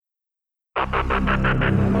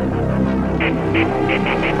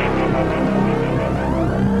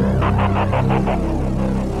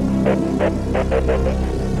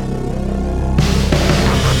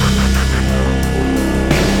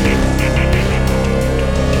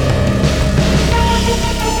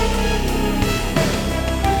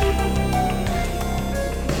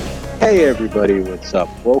Hey everybody, what's up?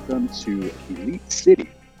 Welcome to Elite City.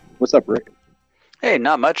 What's up, Rick? Hey,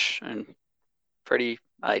 not much. And pretty.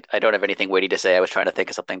 I don't have anything witty to say. I was trying to think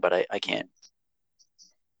of something, but I can't.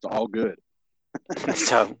 It's all good.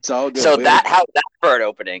 So It's all good. so that how that for an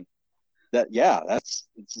opening. That's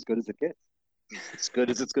it's as good as it gets. As good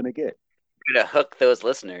as it's gonna get. We're gonna hook those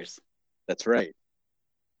listeners. That's right.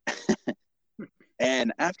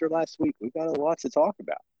 And after last week, we've got a lot to talk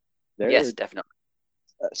about. Yes, definitely.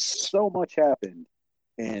 So much happened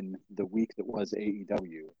in the week that was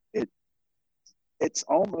AEW. It's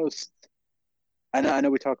almost. I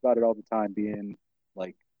know we talk about it all the time, being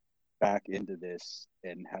like back into this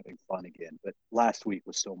and having fun again. But last week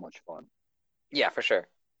was so much fun. Yeah, for sure.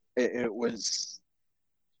 It was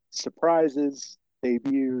surprises,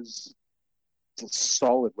 debuts, just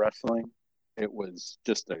solid wrestling. It was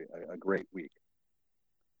just a great week.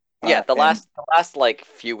 Yeah, the And last like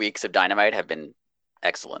few weeks of Dynamite have been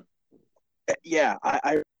excellent. yeah,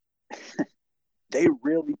 I they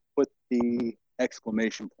really put the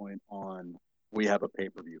exclamation point on we have a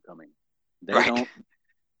pay-per-view coming. They Right.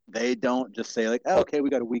 don't just say like, oh, okay, we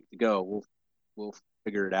got a week to go. We'll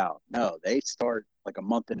figure it out. No, they start like a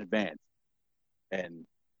month in advance, and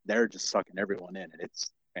they're just sucking everyone in, and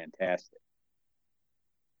it's fantastic.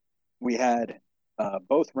 We had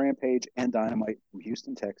both Rampage and Dynamite from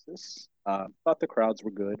Houston, Texas. Thought the crowds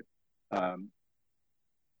were good. Um,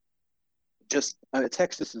 just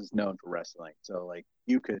Texas is known for wrestling, so like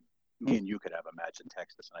me and you could have a match in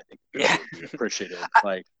Texas, and I think the crowd Yeah. would be appreciative.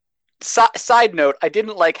 Like, Side note, I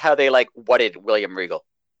didn't like how they like whatted William Regal,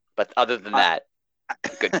 but other than I,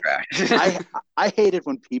 that, good crowd. I hated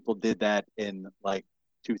when people did that in like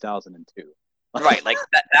 2002. Right, like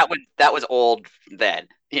that was old then.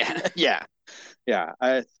 Yeah. Yeah, yeah.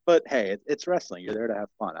 But hey, it's wrestling. You're there to have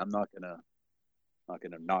fun. I'm not gonna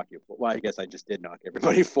knock you. Well, I guess I just did knock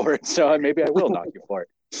everybody for it, so maybe I will knock you for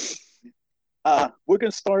it. We're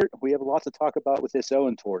gonna start. We have a lot to talk about with this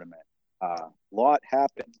Owen tournament. A lot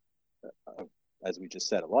happened, uh, as we just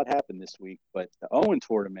said. A lot happened this week, but the Owen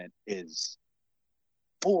tournament is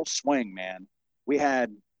full swing, man. We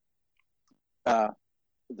had uh,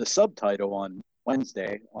 the subtitle on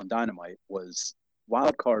Wednesday on Dynamite was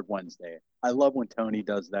Wild Card Wednesday. I love when Tony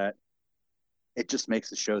does that. It just makes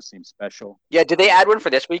the show seem special. Yeah, did they add one for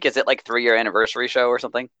this week? Is it like 3-year anniversary show or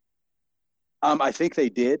something? I think they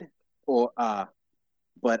did, or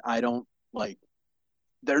but I don't like.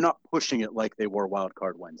 They're not pushing it like they were Wild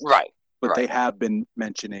Card Wednesday, Right. but they Right. have been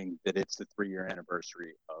mentioning that it's the 3-year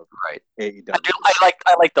anniversary of Right. I AEW. do.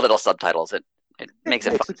 I like the little subtitles. It It makes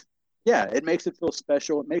it makes fun. it, yeah, it makes it feel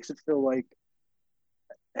special. It makes it feel like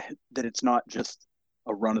that it's not just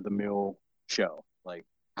a run of the mill show. Like,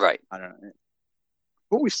 Right. I don't know.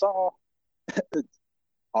 What we saw,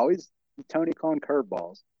 always Tony calling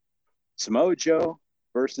curveballs. Samoa Joe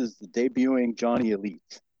versus the debuting Johnny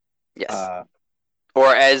Elite. Yes. Uh,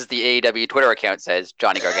 Or as the AEW Twitter account says,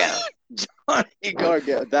 Johnny Gargano. Johnny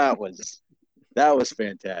Gargano. That was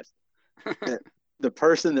fantastic. The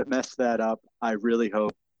person that messed that up, I really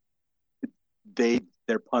hope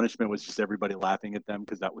their punishment was just everybody laughing at them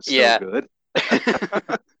because that was so Yeah. good.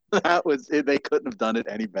 That was they couldn't have done it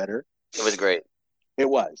any better. It was great. It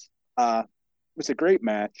was. It was a great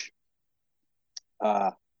match.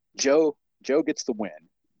 Uh, Joe gets the win.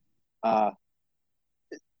 Uh,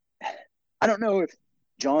 I don't know if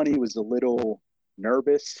Johnny was a little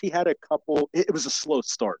nervous. He had a couple. It was a slow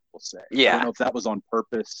start, we'll say. I don't Yeah. know if that was on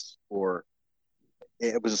purpose or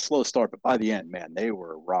it was a slow start, but by the end, man, they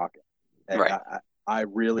were rocking. And Right. I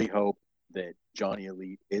really hope that Johnny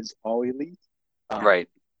Elite is all elite. Right.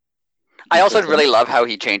 I also Because really love how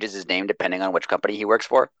he changes his name depending on which company he works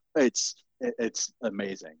for. it's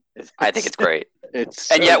amazing. I think it's great. It's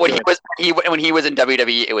And so yet good. when he was in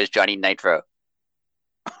WWE, it was Johnny Nitro.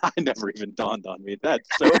 I never even dawned on me. That's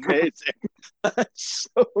so amazing. That's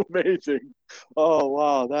so amazing. Oh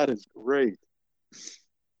wow, that is great.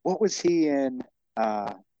 What was he in?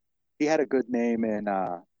 He had a good name in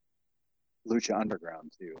Lucha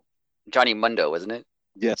Underground too. Johnny Mundo, wasn't it?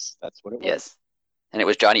 Yes, that's what it was. Yes. And it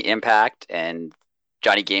was Johnny Impact and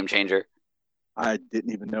Johnny Game Changer. I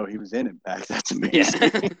didn't even know he was in Impact. That's Yeah.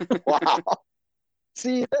 amazing. Wow.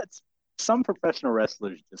 See, that's some professional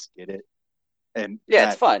wrestlers just get it, and Yeah,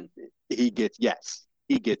 it's that fun. he gets. Yes,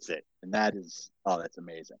 he gets it, and that is that's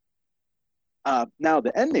amazing. Now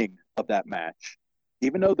the ending of that match,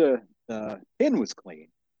 even though the pin was clean,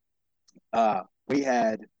 we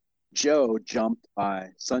had Joe jumped by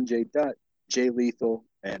Sanjay Dutt, Jay Lethal,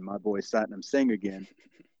 and my boy Satnam Singh again.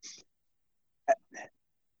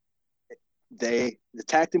 They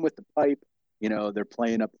attacked him with the pipe. You know, they're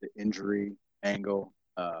playing up the injury angle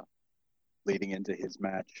leading into his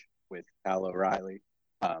match with Kyle O'Reilly.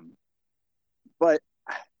 But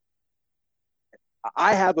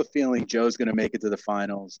I have a feeling Joe's going to make it to the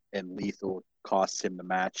finals and Lethal costs him the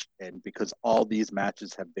match. And because all these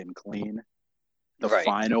matches have been clean, the Right.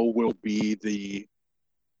 final will be the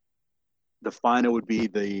final would be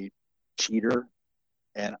the cheater.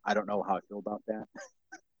 And I don't know how I feel about that.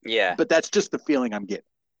 Yeah. But that's just the feeling I'm getting.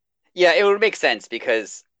 Yeah, it would make sense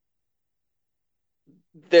because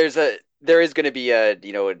there is going to be I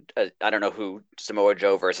don't know who, Samoa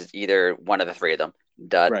Joe versus either one of the three of them,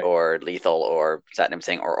 Dutt Right. or Lethal or Satnam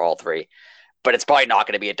Singh or all three. But it's probably not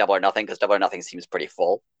going to be a Double or Nothing because Double or Nothing seems pretty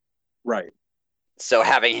full. Right. So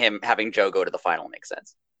having Joe go to the final makes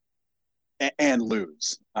sense. And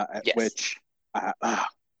lose, Yes. which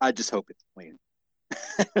I just hope it's clean.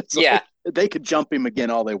 It's Yeah. like, they could jump him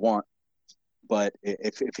again all they want, but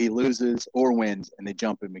if he loses or wins and they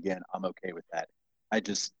jump him again, I'm okay with that. I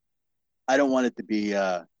don't want it to be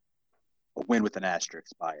a win with an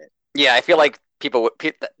asterisk by it. Yeah, I feel like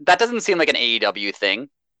that doesn't seem like an AEW thing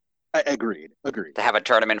Agreed. to have a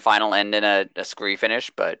tournament final end in a screwy finish,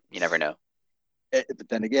 but you never know. But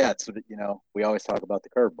then again, it's, we always talk about the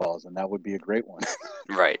curveballs, and that would be a great one.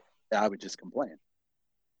 Right. I would just complain.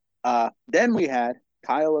 Then we had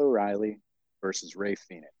Kyle O'Reilly versus Ray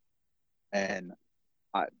Phoenix. And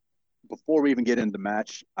before we even get into the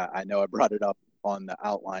match, I know I brought it up on the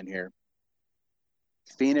outline here.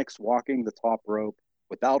 Phoenix walking the top rope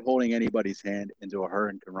without holding anybody's hand into a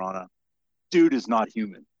Hurricanrana. Dude is not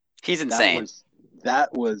human. He's insane.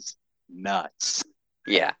 That was nuts.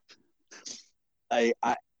 Yeah. I've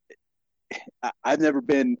never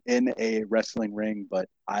been in a wrestling ring, but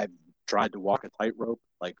I've tried to walk a tightrope,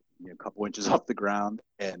 like a couple inches off the ground,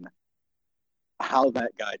 and how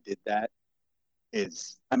that guy did that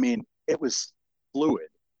is, it was fluid.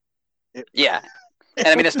 Yeah. And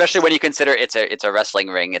I mean, especially when you consider it's a wrestling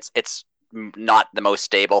ring, it's not the most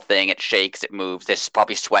stable thing. It shakes, it moves. There's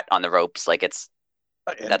probably sweat on the ropes. Like that's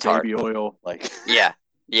baby hard. oil, like yeah.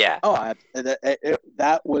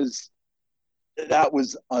 That was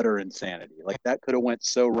utter insanity. Like that could have went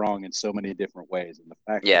so wrong in so many different ways, and the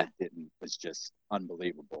fact that it didn't was just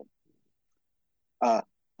unbelievable.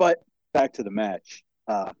 But back to the match.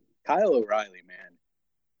 Kyle O'Reilly, man,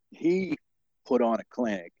 he put on a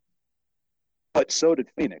clinic, but so did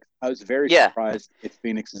Phoenix. I was very surprised at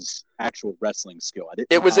Phoenix's actual wrestling skill.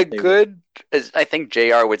 It was a good, as I think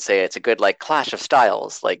JR would say, it's a good like clash of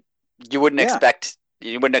styles. Like you wouldn't expect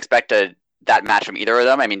that match from either of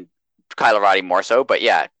them. I mean, Kyle O'Reilly more so, but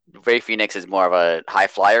yeah, Ray Phoenix is more of a high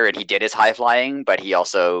flyer, and he did his high flying, but he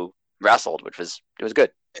also wrestled, which was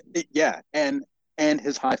good. Yeah, and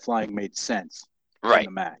his high flying made sense in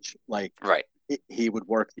the match. Like he would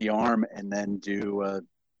work the arm and then do a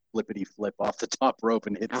flippity flip off the top rope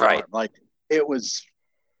and hit the arm. Like it was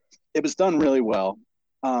done really well.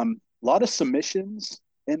 A lot of submissions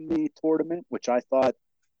in the tournament, which I thought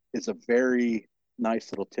is a very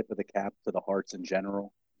nice little tip of the cap to the Hearts in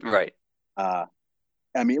general. Right. I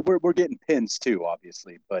mean, we're getting pins too,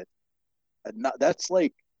 obviously, but that's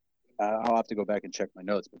like I'll have to go back and check my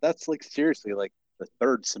notes, but that's like seriously like the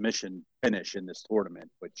third submission finish in this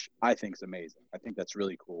tournament, which I think is amazing. I think that's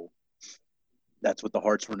really cool. That's what the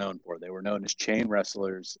Hearts were known for. They were known as chain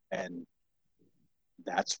wrestlers, and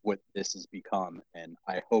that's what this has become. And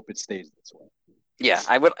I hope it stays this way. Yeah,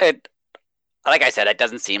 I would. Like I said, it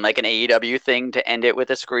doesn't seem like an AEW thing to end it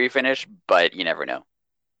with a screwy finish, but you never know.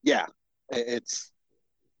 Yeah, it's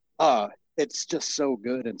just so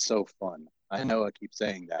good and so fun. I know I keep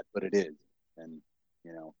saying that, but it is. And,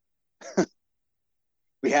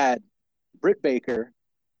 we had Britt Baker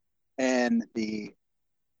and the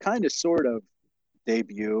kind of sort of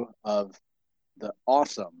debut of the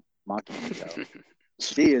awesome Maki Ito.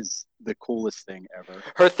 She is the coolest thing ever.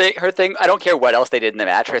 Her thing, I don't care what else they did in the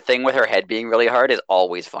match, her thing with her head being really hard is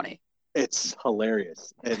always funny. It's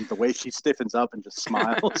hilarious. And the way she stiffens up and just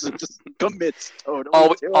smiles and just commits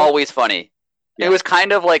totally. Always funny. Yeah. It was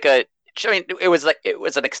kind of like it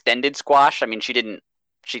was an extended squash. I mean,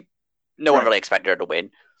 no one really expected her to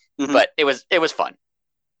win, but it was fun.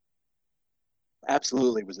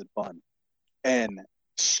 Absolutely was it fun. And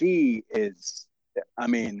she is,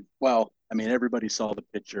 everybody saw the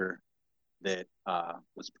picture that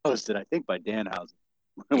was posted, I think, by Danhausen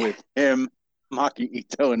with him Maki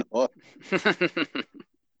Ito and Hook.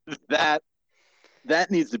 That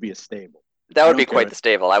that needs to be a stable. That I would be don't care. quite the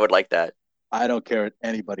stable. I would like that. I don't care what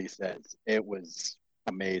anybody says. It was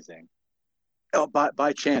amazing. Oh,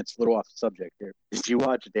 by chance, little off subject here. Did you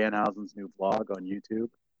watch Danhausen's new vlog on YouTube?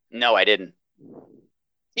 No, I didn't.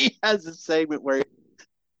 He has a segment where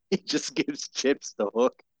he just gives chips to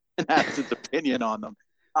Hook and has his opinion on them.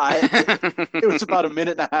 It was about a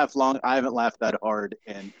minute and a half long. I haven't laughed that hard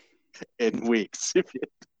in weeks.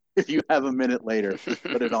 If you have a minute later, just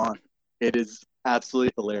put it on. It is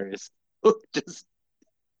absolutely hilarious. Hook just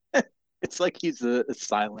it's like he's a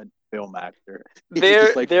silent film actor.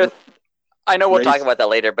 They're I know we'll talk race. about that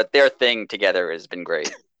later, but their thing together has been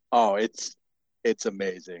great. Oh, it's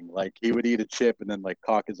amazing. Like he would eat a chip and then like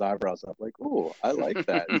cock his eyebrows up, like, "Oh, I like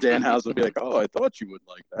that." And Danhausen would be like, "Oh, I thought you would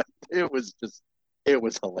like that." It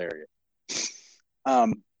was hilarious.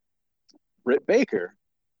 Um, Britt Baker,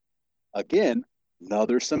 again,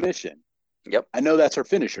 another submission. Yep. I know that's her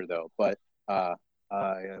finisher though, but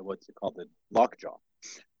what's it called? The lockjaw.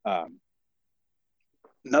 Um,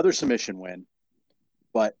 another submission win,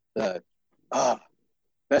 but the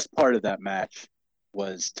best part of that match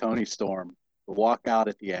was Tony Storm the walk out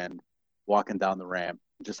at the end, walking down the ramp,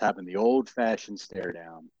 just having the old fashioned stare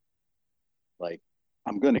down, like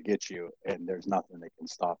I'm gonna get you, and there's nothing that can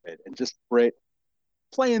stop it, and just Britt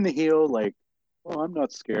playing the heel, like, well, I'm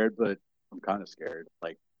not scared, but I'm kind of scared.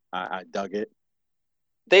 Like I dug it.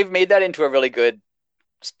 They've made that into a really good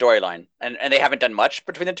storyline, and they haven't done much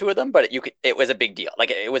between the two of them, but it was a big deal.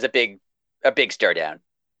 Like it was a big stare down.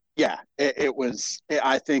 Yeah, it was.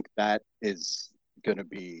 I think that is going to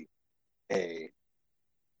be a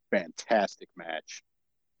fantastic match.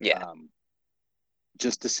 Yeah.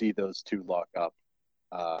 Just to see those two lock up.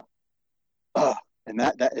 Uh, oh, and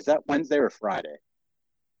that is that Wednesday or Friday?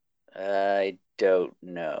 I don't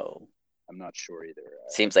know. I'm not sure either.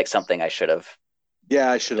 Seems like something I should have.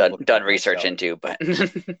 Yeah, I should have done research into, but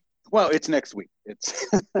well, it's next week. It's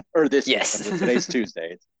or this yes. week. Today's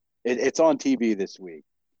Tuesday. It's on TV this week.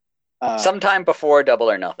 Sometime before Double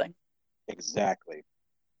or Nothing. Exactly.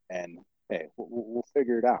 And hey, we'll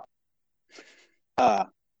figure it out.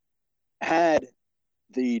 Had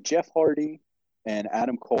the Jeff Hardy and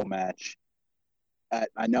Adam Cole match.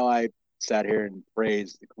 I know I sat here and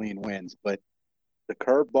praised the clean wins, but the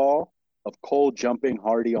curveball of Cole jumping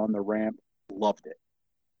Hardy on the ramp, loved it.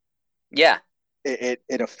 Yeah. It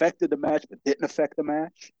affected the match, but didn't affect the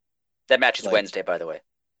match. That match is Wednesday, by the way.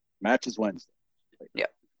 Match is Wednesday. Yeah.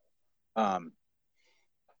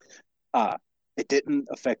 It didn't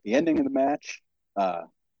affect the ending of the match,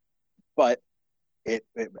 but it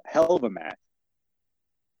hell of a match.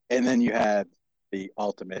 And then you had the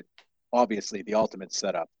ultimate, obviously the ultimate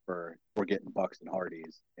setup for we're getting Bucks and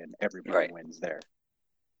Hardys, and everybody wins there.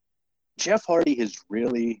 Jeff Hardy has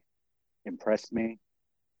really impressed me.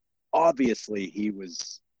 Obviously, he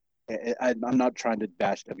was. I'm not trying to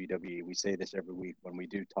bash WWE. We say this every week when we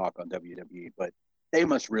do talk on WWE, but they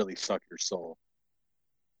must really suck your soul.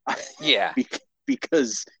 Yeah.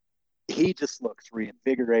 Because he just looks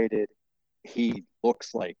reinvigorated. He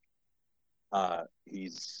looks like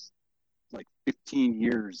he's like 15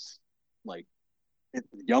 years like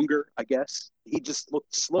younger, I guess. He just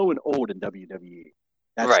looked slow and old in WWE.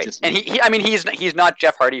 That's just and I mean he's not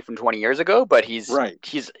Jeff Hardy from 20 years ago, but he's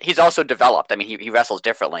also developed. I mean he wrestles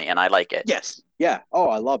differently, and I like it. Yes. Yeah. Oh,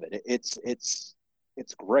 I love it. It's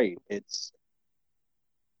great. It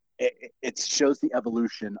shows the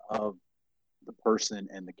evolution of the person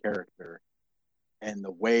and the character, and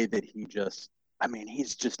the way that he's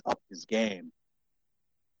just upped his game,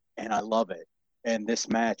 and I love it. And this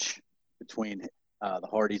match between the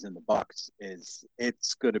Hardys and the Bucks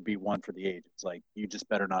it's going to be one for the ages. Like, you just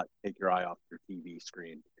better not take your eye off your TV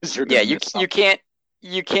screen, because you're going to miss something.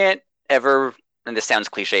 You can't ever, and this sounds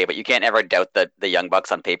cliche, but you can't ever doubt the Young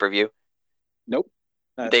Bucks on pay-per-view. Nope.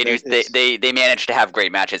 They manage to have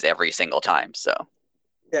great matches every single time. So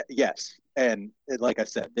yes, and like I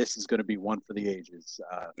said, this is going to be one for the ages.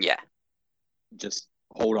 Yeah, just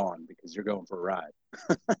hold on, because you're going for a ride.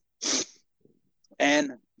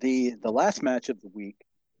 And the last match of the week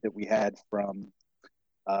that we had from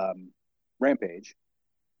Rampage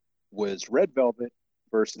was Red Velvet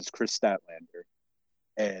versus Chris Statlander,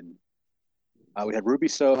 and we had Ruby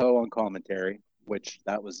Soho on commentary, which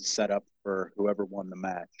that was the setup for whoever won the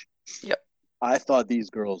match. Yep. I thought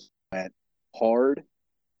these girls went hard,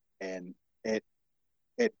 and it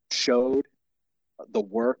showed the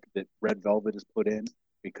work that Red Velvet has put in,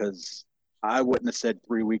 because I wouldn't have said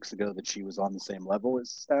 3 weeks ago that she was on the same level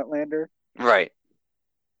as Statlander. Right.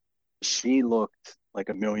 She looked like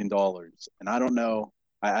 $1 million, and I don't know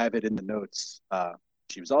I have it in the notes.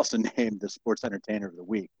 She was also named the Sports Entertainer of the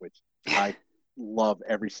Week, which I love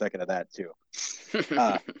every second of that too.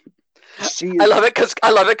 I love it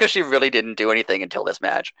because she really didn't do anything until this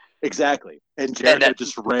match. Exactly, and Jericho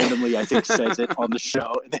just randomly, I think, says it on the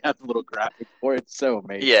show, and they have the little graphic for it. It's so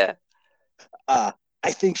amazing. Yeah.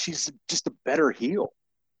 I think she's just a better heel.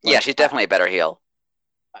 Like, yeah, she's definitely a better heel.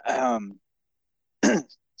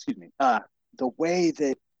 Excuse me. The way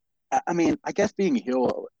that, I mean, I guess being a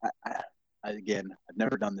heel, again, I've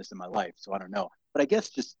never done this in my life, so I don't know. But I guess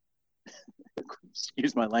just,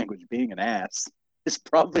 excuse my language, being an ass is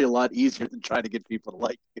probably a lot easier than trying to get people to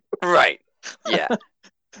like you. Right. Yeah.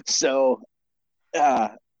 So,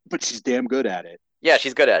 but she's damn good at it. Yeah,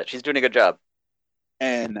 she's good at it. She's doing a good job.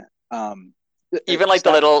 And even like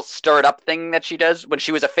the little stirred up thing that she does when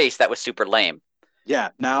she was a face, that was super lame. Yeah,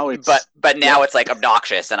 now it's but now it's like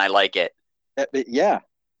obnoxious, and I like it. Yeah.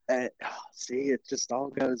 See, it just all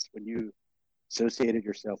goes when you associated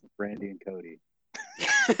yourself with Brandy and Cody.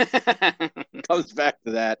 Comes back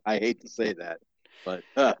to that. I hate to say that, but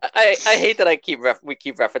I hate that we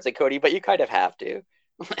keep referencing Cody, but you kind of have to.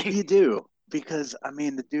 You do, because I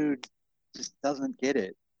mean the dude just doesn't get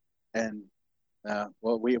it, and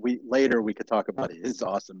well, we later we could talk about his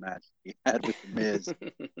awesome match he had with the Miz.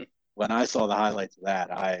 When I saw the highlights of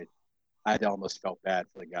that, I almost felt bad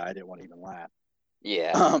for the guy. I didn't want to even laugh.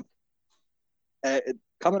 Yeah.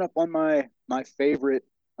 Coming up on my favorite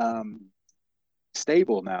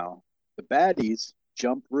stable now, the baddies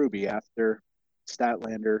jump Ruby after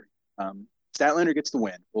Statlander. Statlander gets the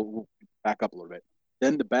win. We'll back up a little bit.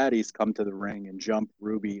 Then the baddies come to the ring and jump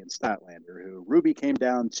Ruby and Statlander, who Ruby came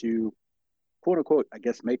down to, quote unquote, I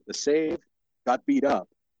guess, make the save, got beat up.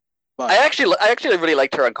 But I actually really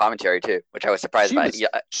liked her on commentary too, which I was surprised by.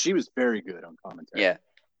 She was very good on commentary. Yeah.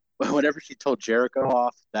 But whenever she told Jericho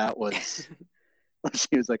off, that was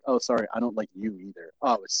she was like, "Oh, sorry, I don't like you either."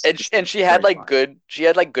 Oh, it was and she had like good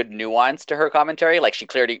nuance to her commentary. Like she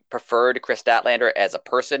clearly preferred Chris Statlander as a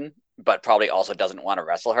person, but probably also doesn't want to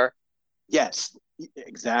wrestle her. Yes,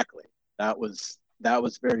 exactly. That was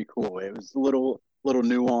very cool. It was a little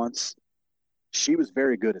nuance. She was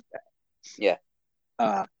very good at that.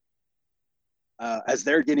 Yeah. As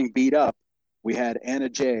they're getting beat up, we had Anna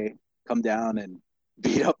Jay come down and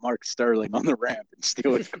beat up Mark Sterling on the ramp and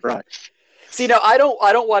steal his crush. See, now I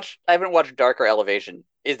haven't watched Dark or Elevation.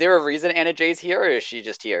 Is there a reason Anna Jay's here, or is she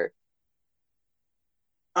just here?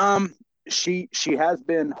 She has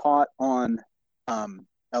been hot on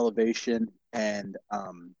Elevation and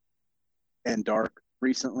Dark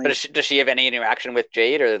recently. But does she have any interaction with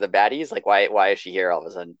Jade or the baddies? Like, why is she here all of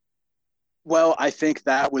a sudden? Well, I think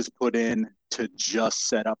that was put in to just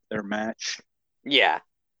set up their match. Yeah.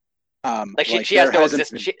 She has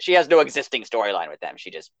no existing storyline with them. She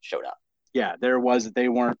just showed up. Yeah, they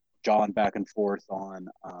weren't jawing back and forth on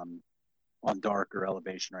Dark or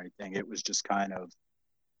Elevation or anything. It was just kind of,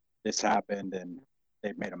 this happened and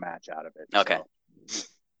they've made a match out of it. Okay. So.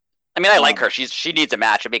 I mean, I like her. She needs a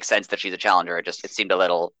match. It makes sense that she's a challenger. It seemed a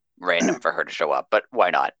little random for her to show up, but why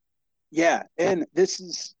not? Yeah, and this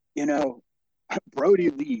is, Brody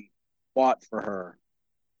Lee fought for her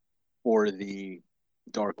for the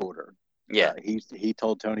Dark Order. Yeah. He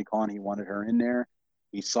told Tony Khan he wanted her in there.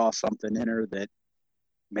 He saw something in her that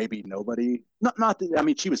maybe nobody, not that, I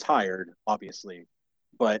mean, she was hired, obviously,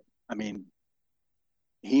 but I mean,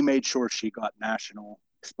 he made sure she got national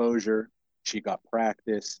exposure. She got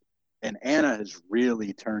practice, and Anna has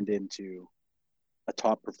really turned into a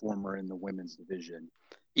top performer in the women's division.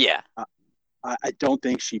 Yeah. I don't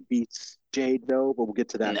think she beats Jade though, but we'll get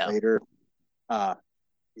to that later.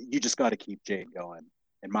 You just got to keep Jade going,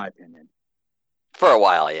 in my opinion. For a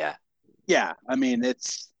while, yeah. Yeah, I mean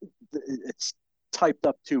it's typed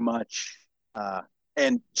up too much,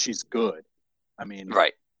 and she's good. I mean,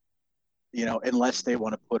 right. Unless they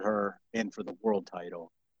want to put her in for the world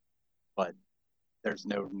title, but there's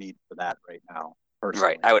no need for that right now.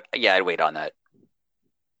 Personally. Right. I'd wait on that.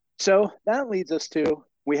 So that leads us to,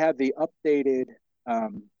 we have the updated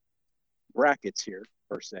brackets here,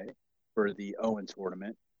 per se, for the Owen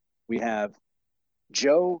tournament. We have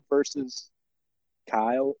Joe versus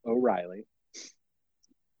Kyle O'Reilly.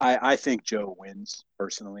 I think Joe wins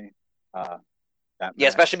personally. That yeah,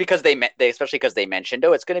 especially because they mentioned,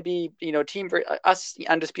 it's going to be team us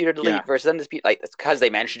undisputed elite versus undisputed. Like, it's because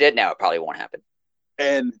they mentioned it. Now it probably won't happen.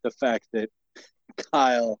 And the fact that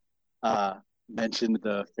Kyle mentioned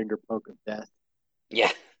the finger poke of death.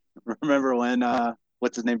 Yeah. Remember when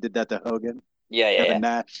what's his name did that to Hogan? Yeah.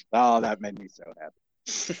 Nash. Oh, that made me so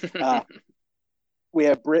happy. We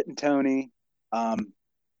have Britt and Tony.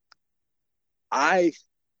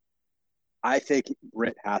 I think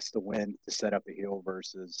Britt has to win to set up a heel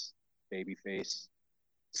versus babyface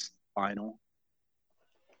final.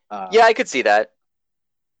 Yeah, I could see that.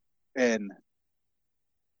 And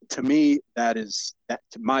to me,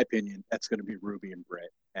 to my opinion, that's going to be Ruby and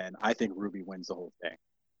Britt. And I think Ruby wins the whole thing.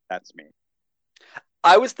 That's me.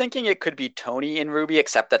 I was thinking it could be Tony and Ruby,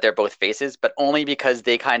 except that they're both faces, but only because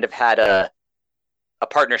they kind of had a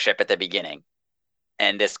partnership at the beginning.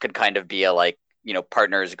 And this could kind of be a like,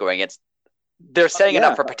 partners going against. They're setting it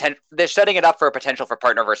up for potential. They're setting it up for a potential for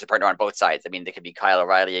partner versus partner on both sides. I mean, they could be Kyle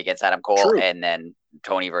O'Reilly against Adam Cole, and then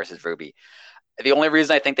Tony versus Ruby. The only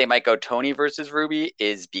reason I think they might go Tony versus Ruby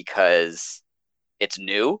is because it's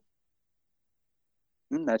new.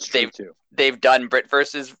 That's true too. They've done Britt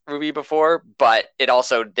versus Ruby before, but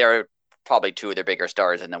they're probably two of their bigger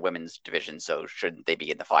stars in the women's division, so shouldn't they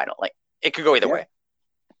be in the final? Like, it could go either way.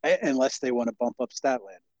 Unless they want to bump up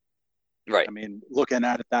Statland. Right. I mean, looking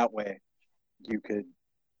at it that way, you could,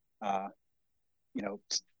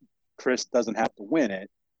 Chris doesn't have to win it,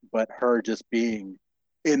 but her just being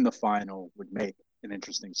in the final would make an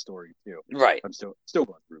interesting story too. Right. I'm still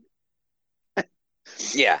going Ruby.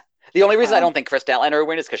 Yeah. The only reason I don't think Chris Statlander would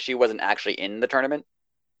win is because she wasn't actually in the tournament.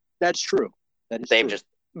 That's true. That is true.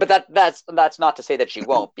 But that's not to say that she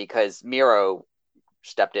won't, because Miro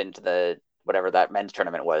stepped into the whatever that men's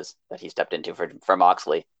tournament was that he stepped into for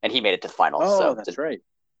Moxley, and he made it to the final. Oh, so that's right.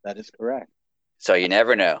 That is correct. So you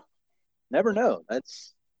never know. Never know.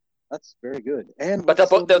 That's very good. But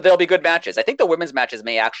there'll be good matches. I think the women's matches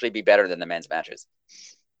may actually be better than the men's matches.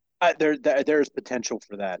 There's potential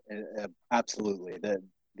for that. Absolutely.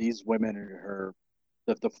 These women are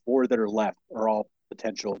the four that are left are all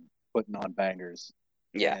potential putting on bangers.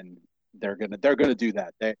 Yeah. And they're gonna do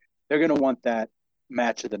that. They're gonna want that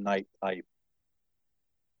match of the night type.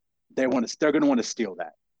 They're gonna want to steal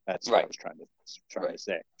that. That's what I was trying to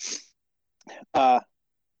say.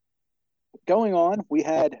 Going on, we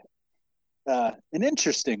had an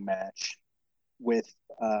interesting match with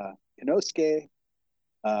Konosuke.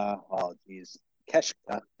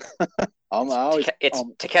 Keshta. It's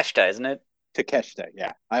Takeshita, isn't it? Takeshita,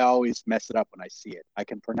 yeah. I always mess it up when I see it. I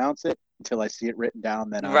can pronounce it until I see it written down.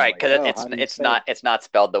 Then right, because it's not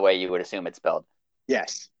spelled the way you would assume it's spelled.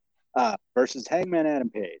 Yes. Versus Hangman Adam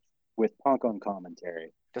Page with Punk on commentary.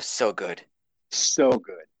 It was so good. So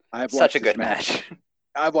good. Such a good match.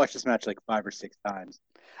 I've watched this match like 5 or 6 times.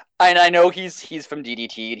 And I know he's from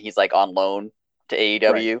DDT and he's like on loan to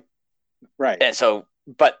AEW. Right. And so,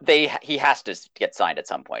 but he has to get signed at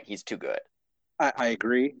some point. He's too good. I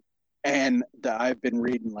agree. And I've been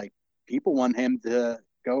reading like people want him to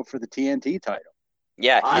go for the TNT title.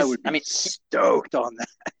 Yeah, I would be stoked on that.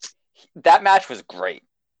 That match was great.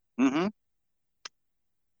 Mm-hmm.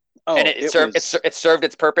 Oh, and it served its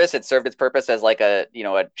purpose. It served its purpose as like a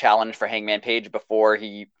challenge for Hangman Page before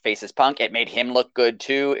he faces Punk. It made him look good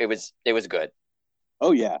too. It was good.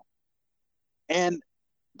 Oh yeah. And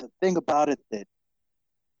the thing about it that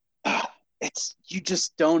you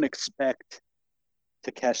just don't expect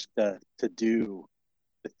Takeshita to do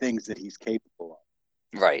the things that he's capable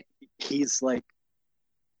of. Right. He's like,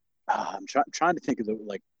 I'm trying to think of the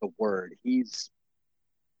word. He's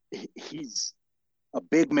a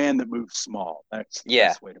big man that moves small. That's the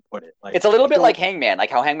best way to put it. Like, it's a little bit like Hangman, like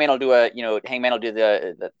how Hangman will do Hangman will do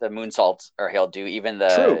the moonsault, or he'll do even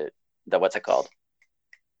the what's it called?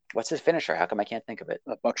 What's his finisher? How come I can't think of it?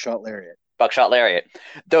 A buckshot lariat. Buckshot lariat.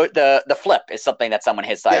 The flip is something that someone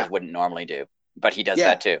his size wouldn't normally do, but he does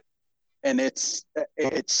that too. And it's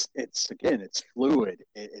again, it's fluid.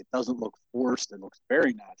 It doesn't look forced. It looks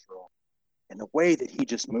very natural. And the way that he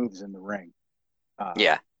just moves in the ring,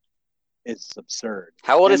 it's absurd.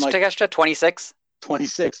 How old is Takeshita? 26?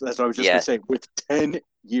 26. That's what I was just gonna say. With 10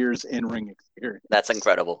 years in ring experience, that's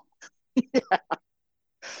incredible.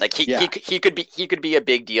 Like he could be a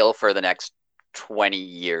big deal for the next 20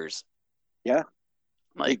 years. Yeah.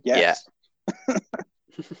 Like yes.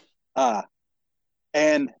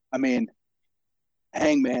 And I mean,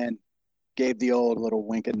 Hangman gave the old little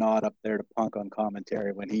wink and nod up there to Punk on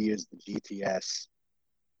commentary when he used the GTS.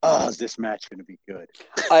 Oh, is this match going to be good?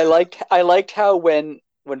 I liked how when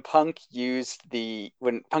Punk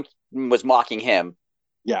when Punk was mocking him,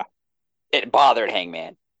 it bothered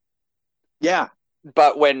Hangman. Yeah.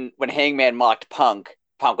 But when Hangman mocked Punk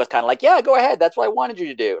was kind of like, yeah, go ahead. That's what I wanted you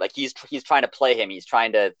to do. Like he's trying to play him. He's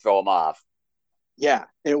trying to throw him off. Yeah,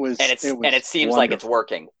 it was. And it seems wonderful. like it's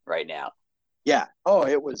working right now. Yeah. Oh,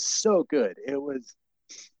 it was so good. It was.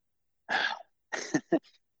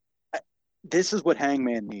 This is what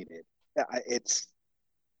Hangman needed. It's,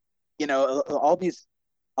 all these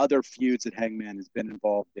other feuds that Hangman has been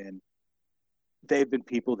involved in. they've been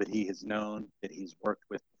people that he has known, that he's worked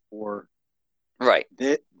with before. Right.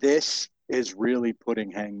 This is really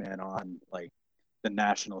putting Hangman on like the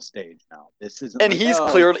national stage now. This isn't and like,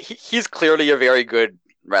 he's clearly a very good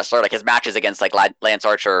wrestler. Like his matches against like Lance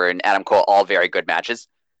Archer and Adam Cole, all very good matches.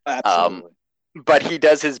 Absolutely. But he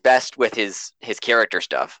does his best with his character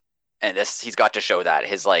stuff, and he's got to show that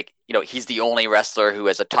his he's the only wrestler who,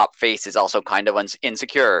 as a top face, is also kind of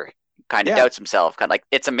insecure, kind of doubts himself, kind of like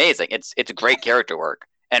it's amazing. It's great character work,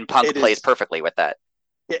 and Punk plays perfectly with that.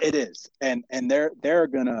 It is, and they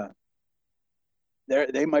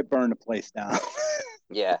might burn the place down.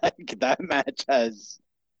 Yeah, like that match has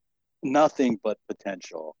nothing but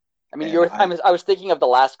potential. I mean, I was thinking of the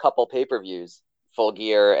last couple pay-per-views, Full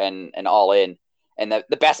Gear and All In, and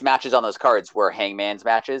the best matches on those cards were Hangman's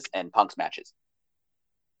matches and Punk's matches.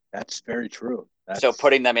 That's very true. So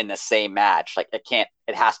putting them in the same match, like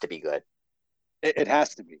it has to be good. It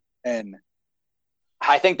has to be. And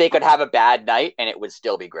I think they could have a bad night and it would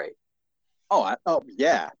still be great.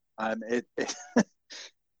 Yeah.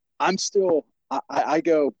 I'm still, I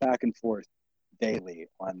go back and forth daily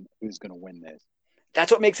on who's going to win this.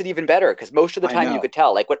 That's what makes it even better, because most of the time you could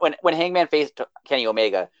tell. Like when Hangman faced Kenny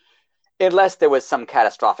Omega, unless there was some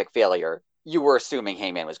catastrophic failure, you were assuming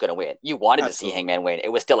Hangman was going to win. You wanted to see Hangman win. It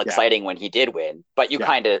was still exciting when he did win, but you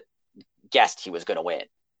kind of guessed he was going to win.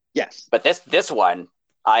 Yes. But this one,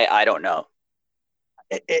 I don't know.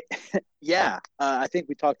 I think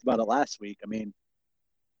we talked about it last week. I mean,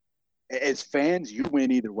 as fans, you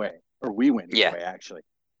win either way, or we win either way, actually.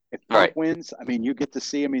 If Punk wins, I mean, you get to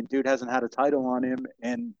see. I mean, dude hasn't had a title on him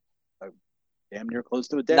in damn near close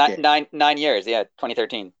to a decade. 9 years,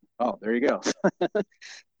 2013. Oh, there you go.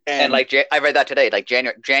 and like I read that today. Like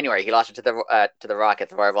January, he lost it to the Rock at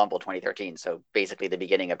the Royal Rumble 2013. So basically, the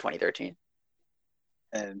beginning of 2013.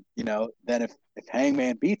 And then if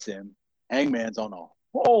Hangman beats him, Hangman's on a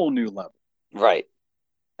whole new level. Right.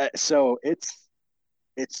 So it's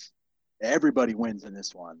everybody wins in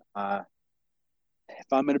this one.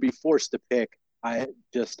 If I'm going to be forced to pick, I'm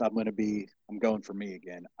going for me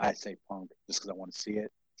again. I say Punk just because I want to see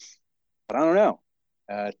it, but I don't know.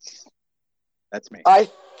 That's me.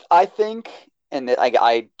 I think, and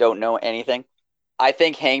I don't know anything. I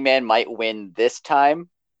think Hangman might win this time,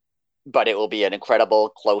 but it will be an incredible,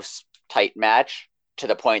 close, tight match to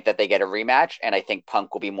the point that they get a rematch, and I think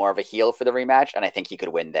Punk will be more of a heel for the rematch, and I think he could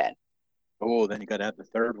win then. Oh, then you got to have the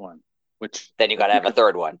third one. Then you got to have a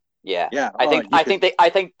third one. Yeah. Yeah. I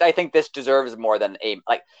think this deserves more than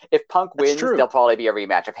if Punk wins, there'll probably be a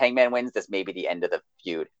rematch. If Hangman wins, this may be the end of the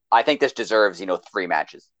feud. I think this deserves, 3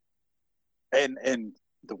 matches. And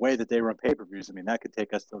the way that they run pay-per-views, I mean, that could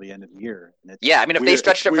take us till the end of the year. And I mean, if they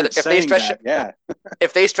stretched it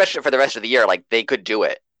if they stretched it for the rest of the year, like they could do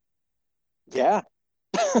it. Yeah.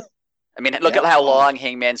 I mean, look at how long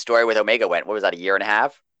Hangman's story with Omega went. What was that, a year and a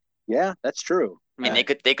half? Yeah, that's true. I mean,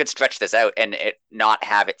 they could stretch this out and it not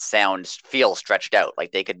have it feel stretched out.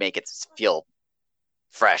 Like they could make it feel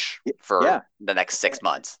fresh for the next 6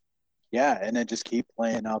 months. Yeah, and then just keep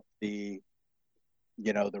playing up the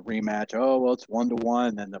rematch. Oh, well, it's 1-1.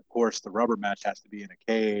 And then, of course, the rubber match has to be in a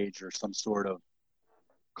cage or some sort of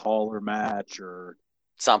collar match or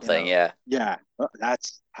something. Yeah.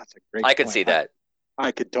 That's a great I could see that.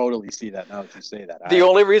 I could totally see that now that you say that. The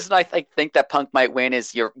only reason I think that Punk might win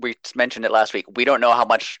is we mentioned it last week. We don't know how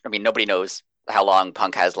much. I mean, nobody knows how long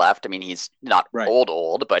Punk has left. I mean, he's not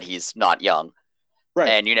old, but he's not young. Right.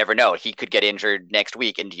 And you never know. He could get injured next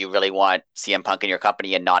week. And do you really want CM Punk in your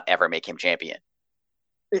company and not ever make him champion?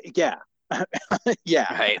 Yeah.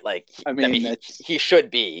 Yeah. Right. Like, I mean he should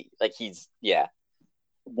be. Like, he's,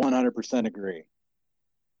 100% agree.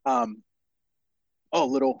 A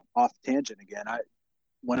little off tangent again.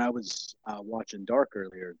 When I was watching Dark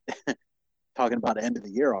earlier, talking about the end of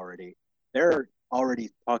the year already, they're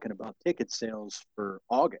already talking about ticket sales for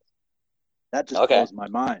August. That just blows my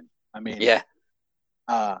mind. I mean,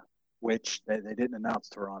 which they didn't announce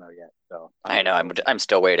Toronto yet. So I know I'm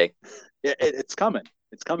still waiting. It's coming.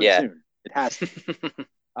 It's coming soon. It has to.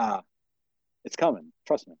 It's coming.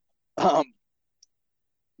 Trust me.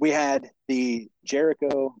 We had the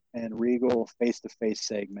Jericho and Regal face-to-face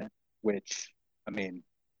segment, which, I mean,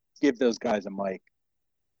 give those guys a mic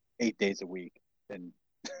 8 days a week and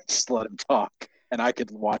just let them talk, and I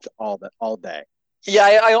could watch all day.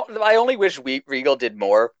 Yeah, I only wish Regal did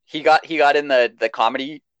more. He got in the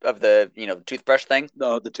comedy of the toothbrush thing.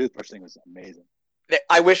 No, the toothbrush thing was amazing.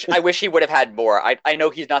 I wish he would have had more. I know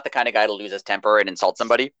he's not the kind of guy to lose his temper and insult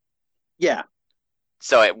somebody. Yeah.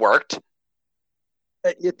 So it worked.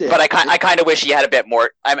 It did. But I kind of wish he had a bit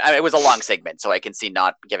more. It was a long segment, so I can see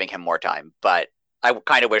not giving him more time. But I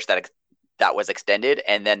kind of wish that that was extended,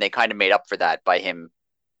 and then they kind of made up for that by him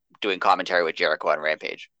doing commentary with Jericho on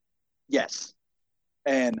Rampage. Yes.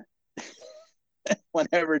 And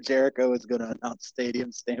whenever Jericho was going to announce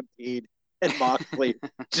Stadium Stampede and Moxley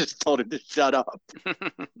just told him to shut up,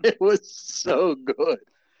 it was so good.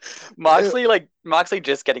 Moxley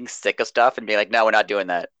just getting sick of stuff and being like, no, we're not doing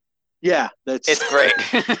that. Yeah, it's great.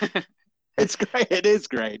 It's great. It is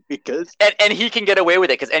great because and he can get away with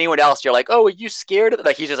it because anyone else, you're like, oh, are you scared of it?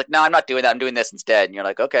 Like he's just like, no, I'm not doing that. I'm doing this instead. And you're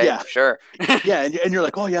like, okay, yeah, sure. Yeah, and you're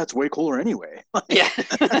like, oh yeah, it's way cooler anyway. Yeah.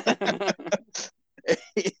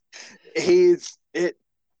 It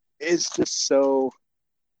is just so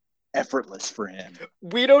effortless for him.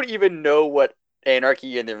 We don't even know what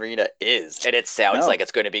Anarchy in the Arena is, and it sounds like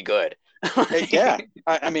it's going to be good. Yeah,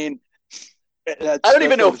 I mean, I don't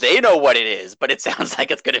even know if they know what it is, but it sounds like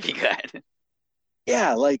it's going to be good.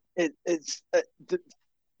 Yeah, like it's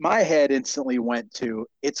my head instantly went to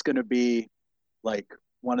it's going to be like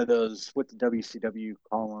one of those, what the WCW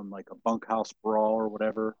call them, like a bunkhouse brawl or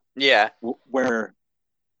whatever. Yeah, where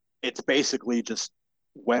it's basically just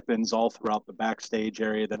weapons all throughout the backstage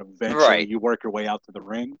area. Then eventually you work your way out to the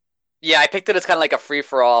ring. Yeah, I picked it as kind of like a free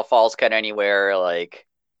for all, falls kind of anywhere, like.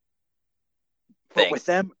 But with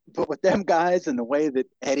them guys and the way that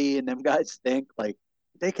Eddie and them guys think, like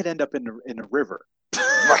they could end up in a river.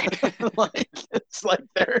 Right. Like it's like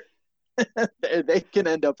they can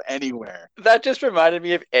end up anywhere. That just reminded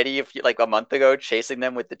me of Eddie like a month ago chasing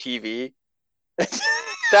them with the TV.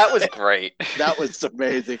 That was great. That was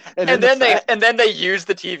amazing. And then they used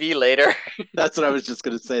the TV later. That's what I was just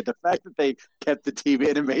gonna say. The fact that they kept the TV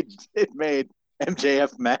and it made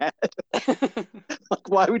MJF mad. Like,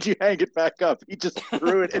 why would you hang it back up? He just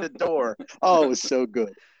threw it in a door. Oh, it was so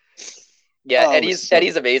good. Yeah, Eddie's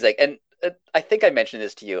amazing. And I think I mentioned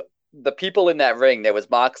this to you. The people in that ring, there was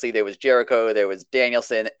Moxley, there was Jericho, there was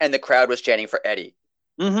Danielson, and the crowd was chanting for Eddie.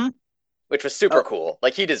 Mm-hmm. Which was super cool.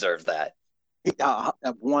 Like, he deserves that. He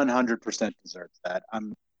 100% deserves that.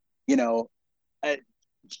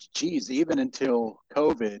 Even until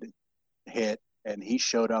COVID hit and he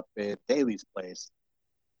showed up at Daly's place,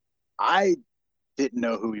 I didn't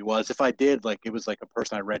know who he was. If I did, like, it was like a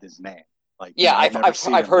person I read his name. Like, yeah,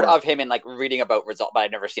 I've heard of him and like reading about results, but I've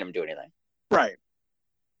never seen him do anything. Right.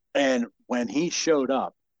 And when he showed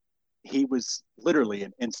up, he was literally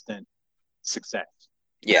an instant success.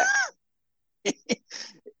 Yeah.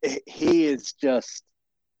 He's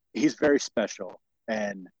very special.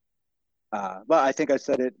 And, well, I think I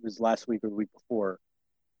said it was last week or the week before.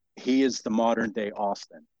 He is the modern day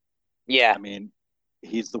Austin. Yeah. I mean,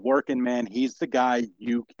 he's the working man. He's the guy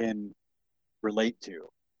you can relate to.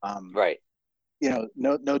 Right.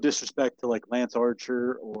 No disrespect to like Lance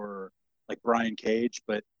Archer or like Brian Cage,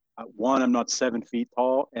 but one, I'm not 7 feet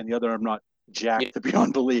tall, and the other, I'm not jacked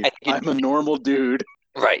beyond belief. I'm a normal dude.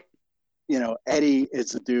 Right. Eddie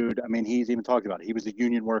is a dude. I mean, he's even talked about it. He was a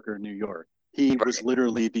union worker in New York. He was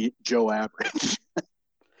literally the Joe Average.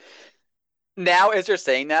 Now, as you're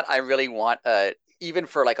saying that, I really want even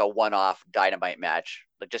for like a one-off Dynamite match,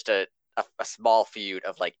 like just a small feud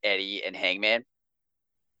of like Eddie and Hangman.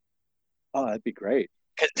 Oh, that'd be great.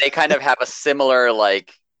 Because they kind of have a similar,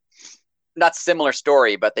 like, not similar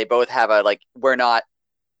story, but they both have a, like, we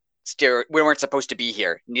weren't supposed to be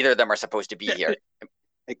here. Neither of them are supposed to be here.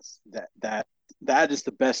 That is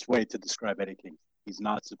the best way to describe Eddie King. He's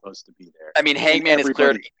not supposed to be there. I mean, Hangman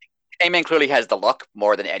clearly has the look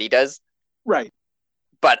more than Eddie does. Right.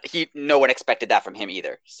 But no one expected that from him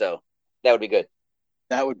either. So that would be good.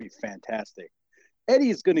 That would be fantastic.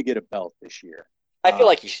 Eddie is going to get a belt this year. I feel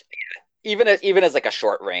like he should, even as like a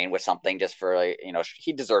short reign with something, just for like,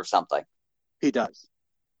 he deserves something. He does.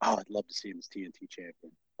 Oh, I'd love to see him as TNT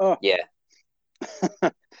champion. Oh yeah.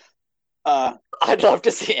 I'd love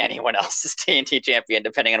to see anyone else as TNT champion,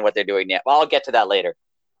 depending on what they're doing now. Well, I'll get to that later.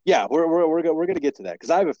 Yeah, we're going to get to that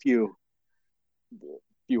because I have a few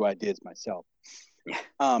ideas myself.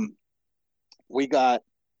 Yeah. We got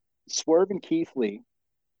Swerve and Keith Lee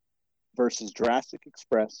versus Jurassic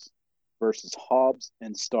Express versus Hobbs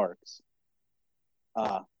and Starks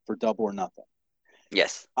for Double or Nothing.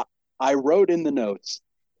 Yes. I wrote in the notes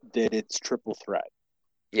that it's triple threat.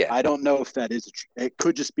 Yeah. I don't know if that is it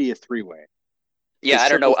could just be a three-way. Yeah, I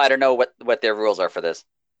don't know what their rules are for this.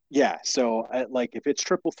 Yeah, so like if it's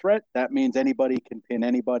triple threat, that means anybody can pin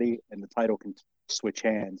anybody and the title can switch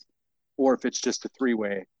hands. Or if it's just a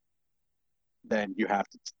three-way, then you have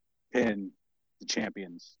to pin the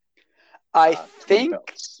champions. I think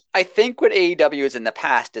what AEW is in the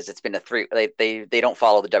past is it's been a three. They don't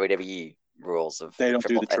follow the WWE rules of. They don't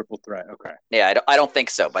do the triple threat. Okay. Yeah, I don't think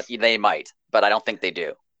so, but they might. But I don't think they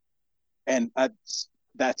do. And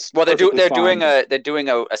That's Well, perfectly fine. they're doing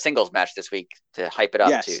a singles match this week to hype it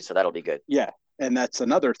up too, Yes, so that'll be good. yeah, and that's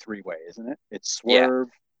another three-way, isn't it? It's Yeah, Swerve,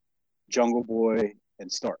 Jungle Boy,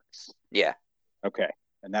 and Starks. yeah, Okay,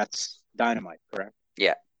 and that's Dynamite, correct?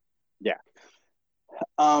 yeah, Yeah.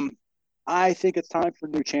 Um, I think it's time for a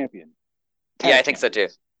new champion, yeah. I tag think so too.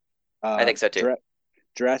 champions. I Uh, think so too.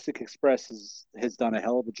 Jurassic Express has done a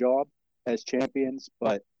hell of a job as champions,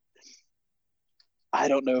 but I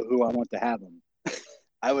don't know who I want to have them.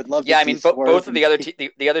 I would love to Yeah, I see mean, Swerve both of and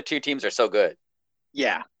the other two teams are so good.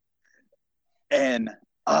 yeah, and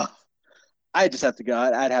I just have to go.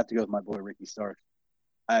 I'd have to go with my boy Ricky Starks.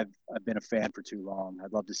 I've been a fan for too long.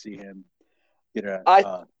 I'd love to see him get a.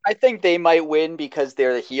 I think they might win because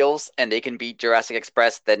they're the heels and they can beat Jurassic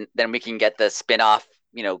Express. Then we can get the spin-off,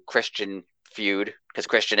 Christian feud because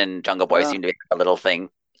Christian and Jungle Boy seem to be a little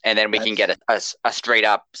thing, and then we can get a straight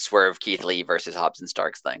up Swerve Keith Lee versus Hobbs and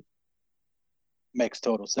Starks thing. Makes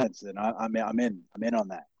total sense, and I'm in on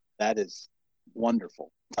that. That is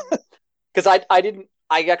wonderful. Because I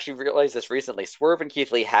actually realized this recently. Swerve and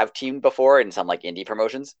Keith Lee have teamed before in some like indie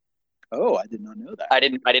promotions. Oh, I did not know that. I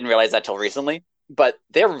didn't realize that till recently. But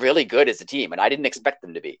they're really good as a team, and I didn't expect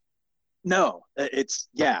them to be. No, it's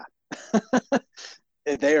yeah.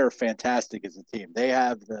 They are fantastic as a team. They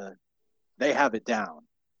have it down.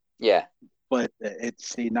 Yeah. But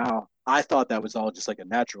now I thought that was all just like a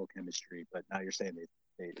natural chemistry, but now you're saying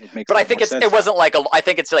it makes. But I think it wasn't like I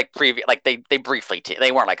think it's like previous like they briefly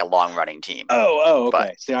they weren't like a long running team. Okay.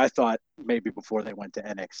 But, see, I thought maybe before they went to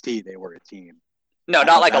NXT they were a team. No,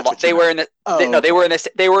 not like a lot. They were in the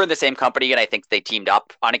they were in the same company, and I think they teamed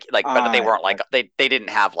up on it. Like, but they weren't like they didn't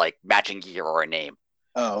have like matching gear or a name.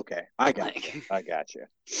 Oh, okay. I got you. I got you.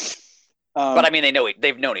 But I mean,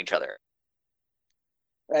 they've known each other.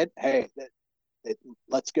 Hey,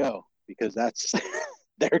 let's go because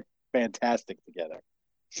they're fantastic together.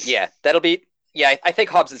 Yeah, that'll be. Yeah, I think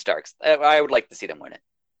Hobbs and Starks. I would like to see them win it.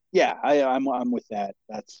 Yeah, I'm with that.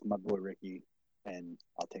 That's my boy Ricky, and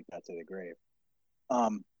I'll take that to the grave.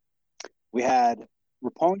 We had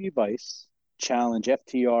Roppongi Vice challenge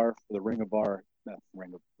FTR for the Ring of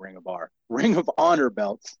Honor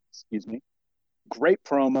belts. Excuse me. Great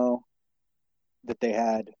promo that they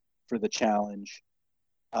had for the challenge.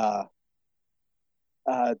 I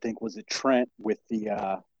think was it Trent with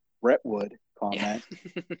the Brentwood comment.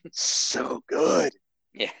 Yeah. So good.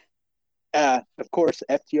 Yeah. Of course,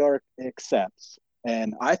 FTR accepts,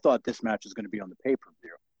 and I thought this match was going to be on the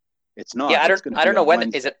pay-per-view. It's not. Yeah, I don't know when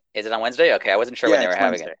Wednesday. Is it on Wednesday? Okay, I wasn't sure when they were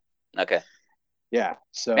having it. Okay. Yeah.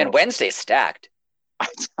 So man, Wednesday's stacked.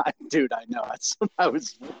 Dude, I know.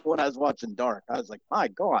 When I was watching Dark, I was like, my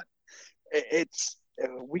God,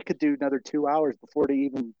 we could do another 2 hours before the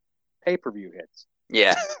even pay-per-view hits.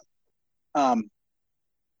 Yeah.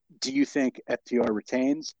 Do you think FTR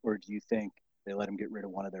retains, or do you think they let him get rid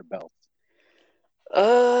of one of their belts?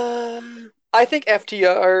 I think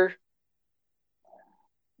FTR.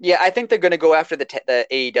 Yeah, I think they're going to go after the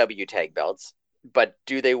AEW tag belts, but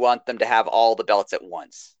do they want them to have all the belts at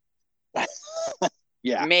once?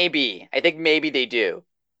 Yeah. Maybe. I think maybe they do.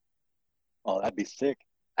 Oh, that'd be sick.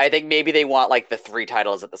 I think maybe they want like the 3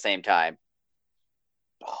 titles at the same time.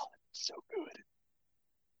 Oh, so good.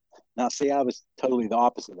 Now, see, I was totally the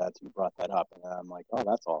opposite of that. You brought that up, and I'm like, oh,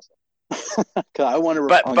 that's awesome. Because I want to.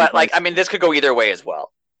 But like, I mean, this could go either way as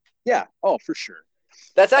well. Yeah. Oh, for sure.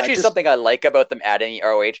 That's actually something I like about them adding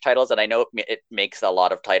ROH titles, and I know it makes a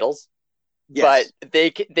lot of titles. Yes. But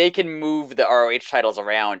they can move the ROH titles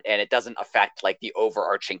around, and it doesn't affect like the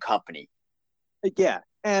overarching company. Yeah,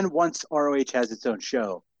 and once ROH has its own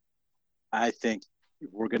show, I think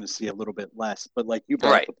we're going to see a little bit less. But like you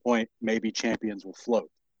brought up the point, maybe champions will float.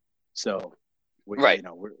 So,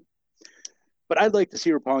 but I'd like to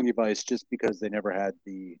see Roppongi Vice just because they never had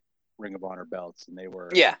the Ring of Honor belts, and they were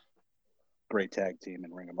great tag team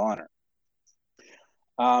in Ring of Honor.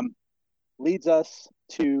 Leads us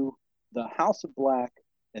to the House of Black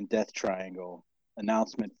and Death Triangle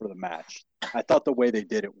announcement for the match. I thought the way they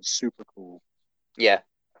did it was super cool. Yeah.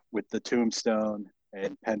 With the tombstone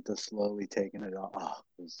and Penta slowly taking it off. Oh,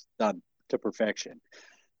 it was done to perfection.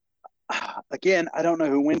 Again, I don't know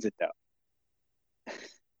who wins it, though.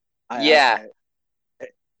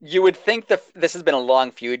 You would think this has been a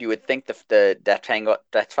long feud. You would think the Death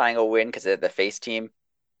Triangle win because they're the face team.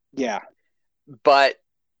 Yeah. But,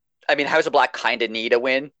 I mean, House of Black kind of need a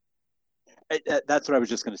win. That's what I was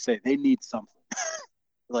just going to say. They need something.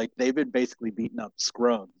 Like, they've been basically beating up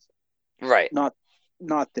scrubs. Right. Not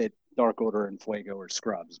that Dark Order and Fuego are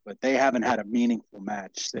scrubs, but they haven't had a meaningful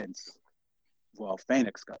match since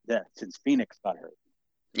Phoenix got hurt.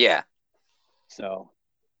 Yeah. So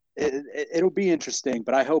it'll be interesting,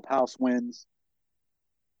 but I hope House wins.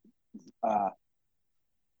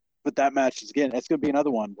 But that match is, again, it's going to be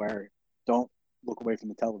another one where don't look away from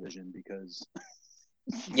the television because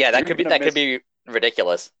that could be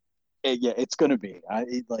ridiculous. Yeah, it's going to be.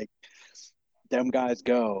 Like them guys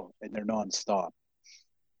go and they're nonstop.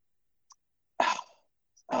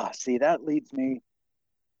 See, that leads me.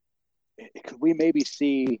 Could we maybe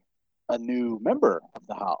see a new member of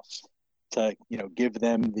the house to give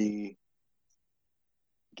them the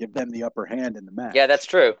upper hand in the match? Yeah, that's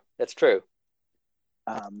true. That's true.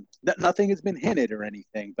 Nothing has been hinted or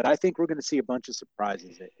anything, but I think we're going to see a bunch of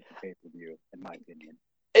surprises at the pay-per-view, in my opinion.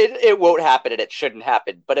 It won't happen, and it shouldn't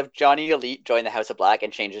happen. But if Johnny Elite joined the House of Black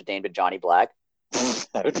and changed his name to Johnny Black,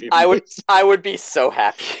 I would be so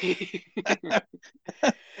happy.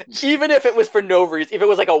 Even if it was for no reason, if it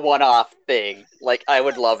was like a one-off thing, like I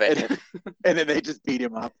would love it. And then they just beat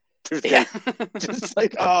him up. Just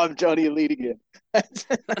like, oh, I'm Johnny Elite again.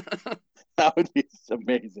 That would be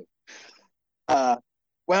amazing.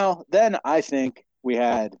 Well, then I think we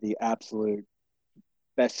had the absolute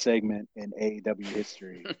best segment in AEW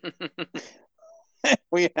history.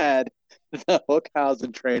 We had the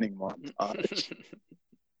Hookhausen training montage.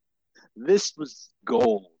 This was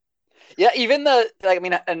gold. Yeah, even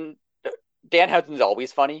and Danhausen's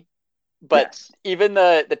always funny, but yes. Even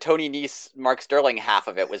the Tony Nese, Mark Sterling half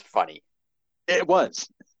of it was funny. It was.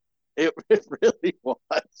 It really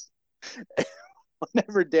was.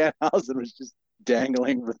 Whenever Danhausen was just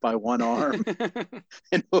dangling by one arm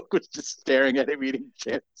and Hook was just staring at him eating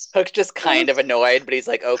chips. Hook's just kind of annoyed, but he's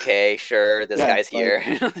like, okay, sure, this guy's here.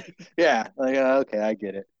 Yeah, like, okay, I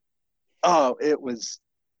get it. Oh, it's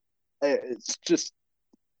just,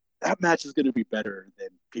 that match is going to be better than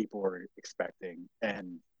people are expecting,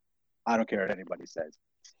 and I don't care what anybody says.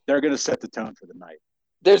 They're going to set the tone for the night.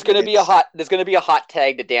 There's going to be a hot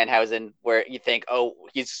tag to Danhausen where you think, oh,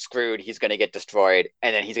 he's screwed, he's going to get destroyed,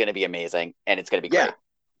 and then he's going to be amazing, and it's going to be great.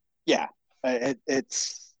 Yeah.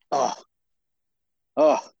 It's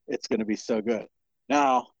it's going to be so good.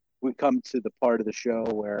 Now we come to the part of the show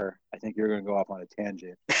where I think you're going to go off on a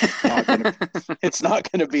tangent. It's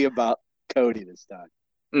not going to be about Cody this time.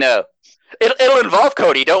 No, it'll involve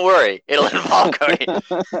Cody. Don't worry, it'll involve Cody.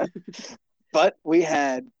 But we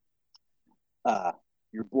had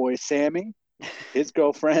your boy Sammy, his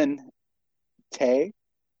girlfriend Tay,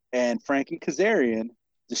 and Frankie Kazarian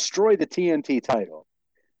destroy the TNT title.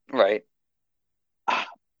 Right.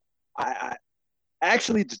 I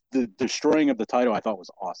actually, the destroying of the title I thought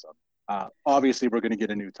was awesome. Obviously, we're going to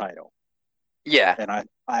get a new title. Yeah. And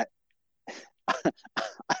I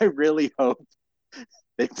really hope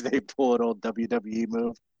they pull an old WWE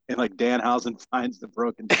move and like Danhausen finds the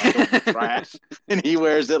broken title in the trash and he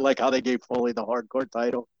wears it like how they gave Foley the hardcore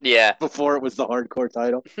title. Yeah. Before it was the hardcore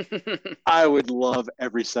title. I would love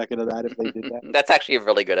every second of that if they did that. That's actually a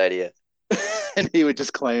really good idea. And he would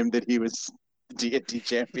just claim that he was TNT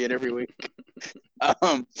champion every week.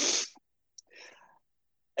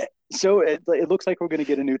 So it looks like we're going to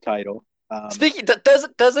get a new title. Speaking,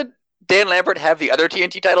 doesn't Dan Lambert have the other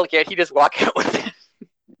TNT title? Can't he just walk out with it?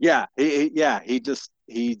 Yeah, it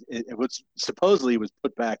was supposedly was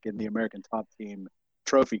put back in the American Top Team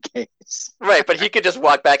trophy case. Right, but he could just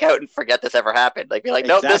walk back out and forget this ever happened. Like, be like,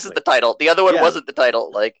 no, this is the title. The other one wasn't the title.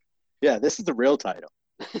 Like, yeah, this is the real title.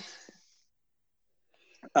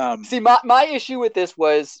 See, my issue with this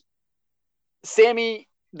was Sammy.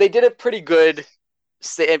 They did a pretty good.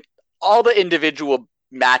 All the individual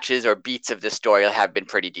matches or beats of this story have been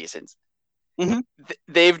pretty decent. Mm-hmm.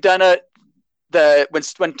 They've done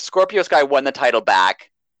when Scorpio Sky won the title back,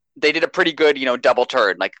 they did a pretty good, double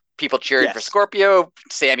turn. Like people cheered for Scorpio.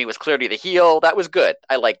 Sammy was clearly the heel. That was good.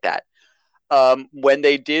 I like that. When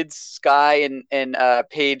they did Sky and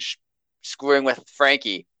Paige screwing with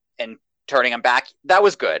Frankie and turning him back, that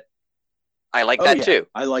was good. I like that too.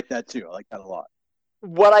 I like that too. I like that a lot.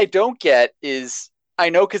 What I don't get is I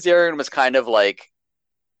know Kazarian was kind of like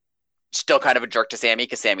still kind of a jerk to Sammy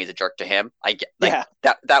because Sammy's a jerk to him. I get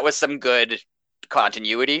that was some good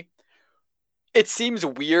continuity. It seems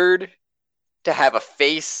weird to have a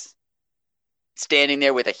face standing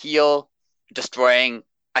there with a heel destroying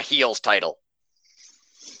a heel's title.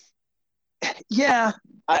 Yeah,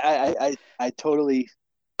 I totally.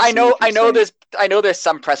 I know there's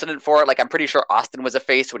some precedent for it. Like I'm pretty sure Austin was a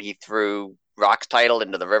face when he threw Rock's title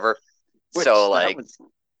into the river. That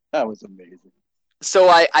was amazing. So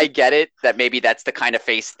I get it that maybe that's the kind of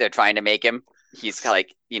face they're trying to make him. He's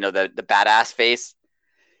like, the badass face.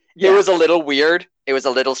 Yeah. It was a little weird. It was a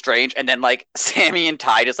little strange. And then like Sammy and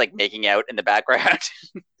Ty just like making out in the background.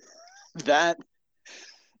 that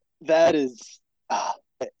is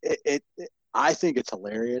I think it's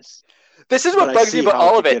hilarious. This is what bugs me about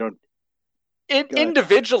all of it.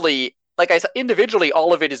 Individually, like I said, individually,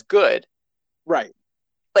 all of it is good. Right.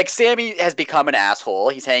 Like Sammy has become an asshole.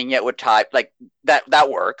 He's hanging out with Ty. Like that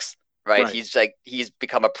works, right? He's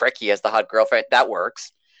become a prick. He has the hot girlfriend. That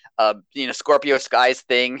works. Scorpio Sky's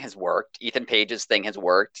thing has worked. Ethan Page's thing has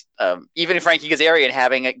worked. Even Frankie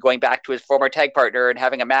Kazarian going back to his former tag partner and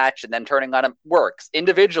having a match and then turning on him works.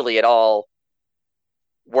 Individually, it all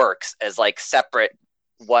works as like separate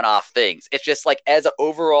one-off things. It's just like as an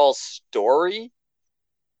overall story,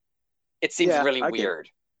 it seems really weird.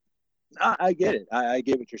 I get it. I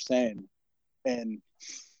get what you're saying, and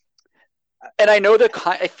I know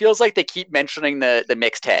it feels like they keep mentioning the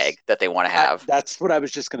mixed tag that they want to have. That's what I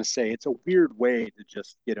was just going to say. It's a weird way to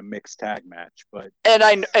just get a mixed tag match, but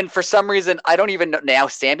and for some reason I don't even know now.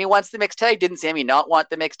 Sammy wants the mixed tag. Didn't Sammy not want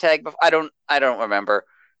the mixed tag? I don't remember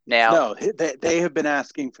now. No, they have been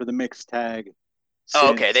asking for the mixed tag.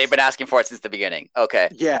 Okay, they've been asking for it since the beginning. Okay,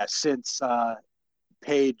 yeah, since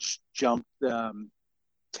Page jumped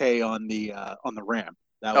Tay on the ramp.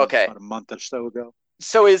 That was about a month or so ago.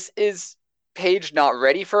 So is Page not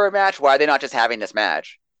ready for a match? Why are they not just having this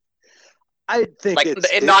match? I think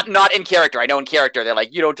not in character. I know in character they're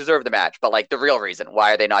like, you don't deserve the match, but like the real reason,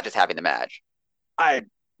 why are they not just having the match? I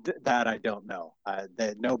don't know.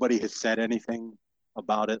 That nobody has said anything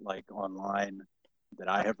about it like online that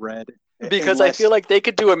I have read. Because I feel like they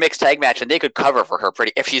could do a mixed tag match and they could cover for her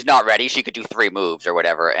pretty. If she's not ready, she could do 3 moves or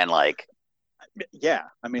whatever, and like. Yeah,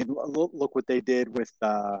 I mean, look what they did with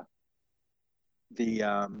the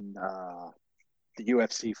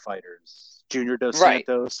UFC fighters, Junior Dos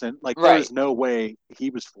Santos, and like there was no way he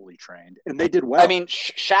was fully trained, and they did well. I mean,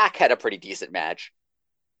 Shaq had a pretty decent match.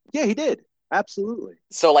 Yeah, he did. Absolutely.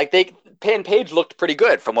 So like Page looked pretty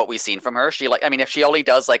good from what we've seen from her. She if she only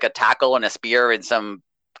does like a tackle and a spear and some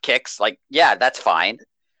kicks, like yeah, that's fine.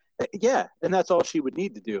 Yeah, and that's all she would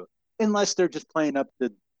need to do, unless they're just playing up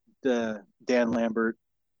the Dan Lambert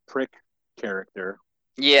prick character.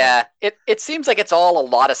 Yeah, it seems like it's all a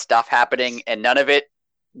lot of stuff happening, and none of it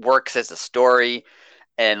works as a story.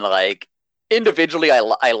 And like individually,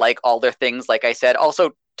 I like all their things. Like I said,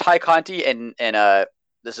 also Ty Conti and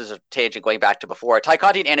this is a tangent going back to before. Ty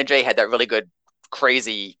Conti and Anna Jay had that really good,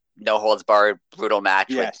 crazy, no holds barred, brutal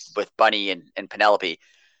match with Bunny and Penelope,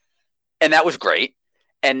 and that was great.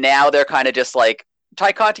 And now they're kind of just like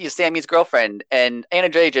Ty Conti is Sammy's girlfriend, and Anna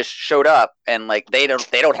Jay just showed up, and like they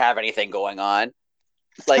don't have anything going on.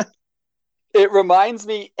 Like it reminds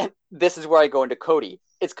me, and this is where I go into Cody.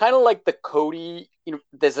 It's kind of like the Cody.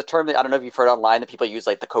 There's a term that I don't know if you've heard online that people use,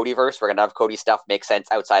 like the Codyverse. We're gonna have Cody stuff make sense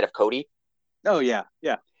outside of Cody. Oh yeah.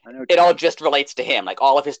 I know. It all just relates to him. Like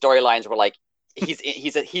all of his storylines were like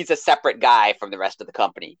he's a separate guy from the rest of the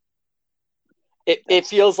company. It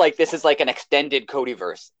feels like this is like an extended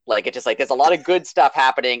Codyverse. Like it's just like there's a lot of good stuff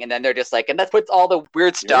happening, and then they're just like, and that puts all the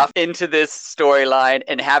weird stuff into this storyline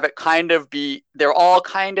and have it kind of be they're all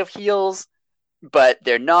kind of heels, but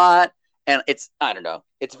they're not, and I don't know.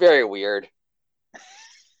 It's very weird.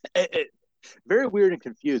 Very weird and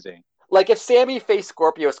confusing. Like if Sammy faced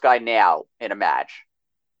Scorpio Sky now in a match,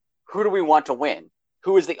 who do we want to win?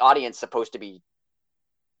 Who is the audience supposed to be?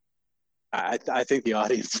 I think the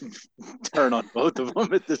audience turn on both of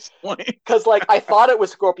them at this point. Because like I thought it was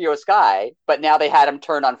Scorpio Sky, but now they had him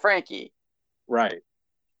turn on Frankie. Right.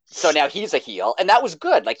 So now he's a heel, and that was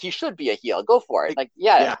good. Like he should be a heel. Go for it. Like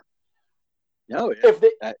yeah. No.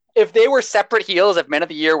 Yeah. If they were separate heels, if Men of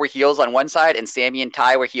the Year were heels on one side and Sammy and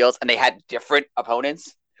Ty were heels, and they had different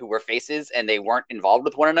opponents who were faces and they weren't involved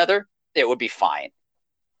with one another, it would be fine.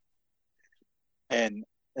 And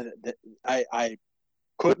I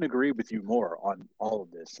couldn't agree with you more on all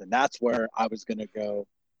of this, and that's where I was going to go.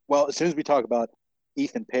 Well, as soon as we talk about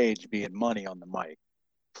Ethan Page being money on the mic,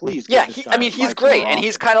 please. Yeah, he's great, and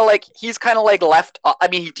he's kind of like left. I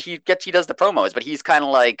mean, he does the promos, but he's kind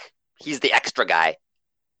of like he's the extra guy.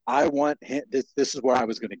 I want him. This is where I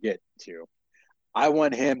was going to get to. I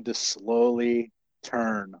want him to slowly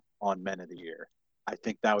turn on Men of the Year. I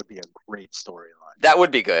think that would be a great storyline. That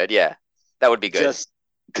would be good. Yeah, that would be good. Just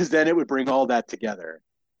because then it would bring all that together.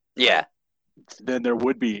 Yeah. Then there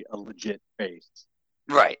would be a legit face.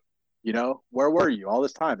 Right. You know, where were you all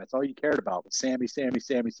this time? That's all you cared about was Sammy.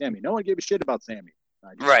 No one gave a shit about Sammy.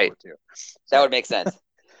 Right. That would make sense.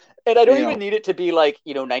 And I don't even need it to be like,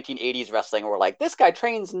 1980s wrestling where like this guy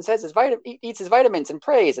trains and says eats his vitamins and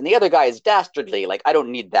prays, and the other guy is dastardly. Like, I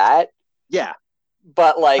don't need that. Yeah.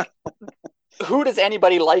 But like, who does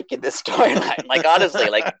anybody like in this storyline? Like, honestly,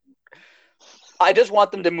 like, I just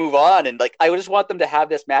want them to move on, and like I just want them to have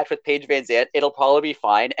this match with Paige Van Zandt. It'll probably be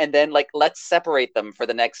fine, and then like let's separate them for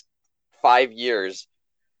the next 5 years,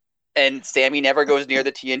 and Sammy never goes near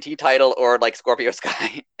the TNT title or like Scorpio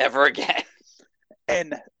Sky ever again.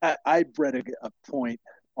 And I read a point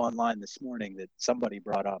online this morning that somebody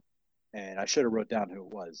brought up, and I should have wrote down who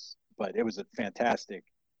it was, but it was a fantastic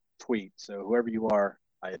tweet. So whoever you are,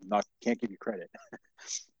 can't give you credit.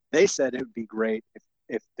 They said it would be great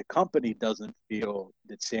if the company doesn't feel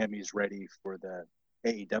that Sammy's ready for the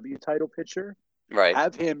AEW title picture, right?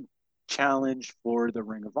 Have him challenge for the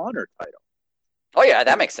Ring of Honor title. Oh yeah,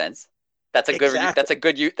 that makes sense. That's a good.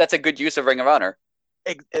 Exactly. That's a good use of Ring of Honor.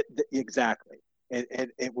 Exactly.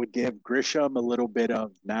 It would give Grisham a little bit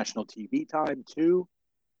of national TV time too.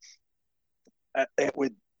 It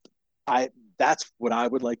would. That's what I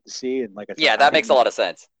would like to see, and like I said, yeah, that makes a lot of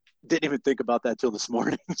sense. Didn't even think about that till this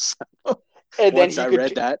morning. So and once I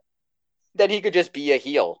read that, then he could just be a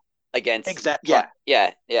heel against. Exactly.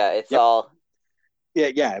 Yeah. It's all.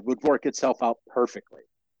 Yeah. It would work itself out perfectly.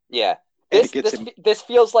 Yeah. This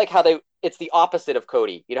feels like how it's the opposite of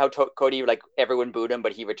Cody. You know how Cody, like, everyone booed him,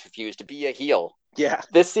 but he refused to be a heel. Yeah.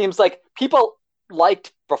 This seems like people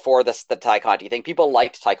liked before the Ty Conti thing. People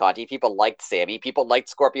liked Ty Conti. People liked Sammy. People liked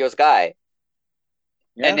Scorpio Sky.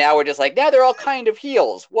 Yeah. And now we're just like, now they're all kind of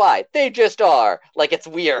heels. Why? They just are. Like, it's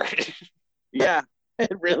weird. Yeah,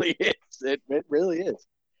 it really is. It really is.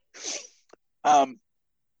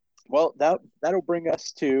 Well, that'll bring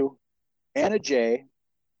us to Anna Jay,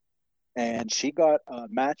 and she got a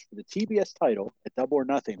match for the TBS title at Double or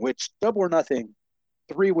Nothing, which Double or Nothing,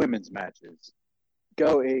 3 women's matches.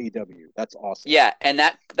 Go AEW. That's awesome. Yeah, and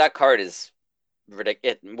that card is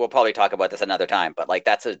ridiculous. We'll probably talk about this another time, but like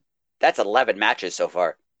that's 11 matches so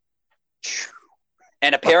far.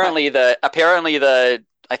 And apparently the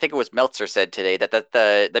I think it was Meltzer said today that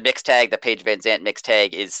the mixed tag, the Paige Van Zandt mixed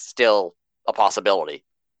tag, is still a possibility.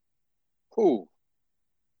 Ooh.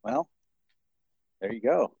 Well, there you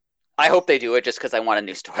go. I hope they do it just because I want a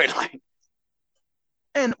new storyline.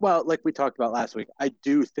 And, well, like we talked about last week, I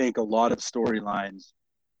do think a lot of storylines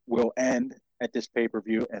will end at this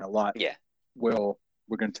pay-per-view, and a lot we're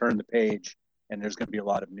going to turn the page, and there's going to be a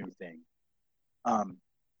lot of new things.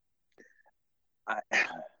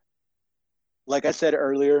 Like I said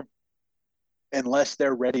earlier, unless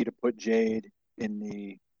they're ready to put Jade in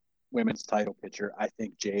the women's title picture, I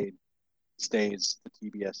think Jade stays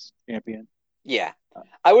the TBS champion. Yeah.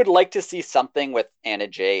 I would like to see something with Anna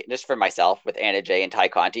Jay, just for myself, with Anna Jay and Ty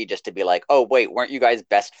Conti, just to be like, oh, wait, weren't you guys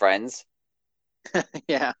best friends?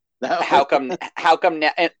 Yeah. How come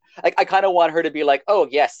now? And like, I kind of want her to be like, oh,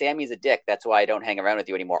 yeah, Sammy's a dick. That's why I don't hang around with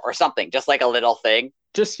you anymore, or something. Just like a little thing.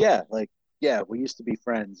 Just, we used to be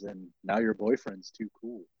friends, and now your boyfriend's too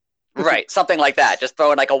cool. Right. Something like that. Just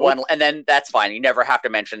throw in like a one, and then that's fine. You never have to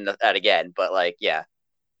mention that again. But like, yeah,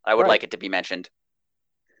 I would like it to be mentioned.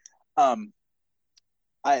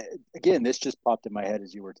 This just popped in my head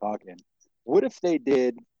as you were talking. What if they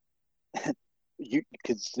did,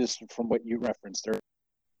 because this from what you referenced earlier,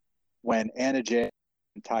 when Anna Jay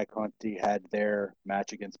and Ty Conti had their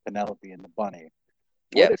match against Penelope and the Bunny.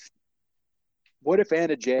 What if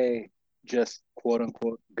Anna Jay just, quote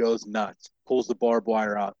unquote, goes nuts, pulls the barbed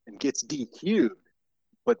wire out, and gets DQ'd,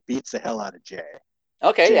 but beats the hell out of Jay?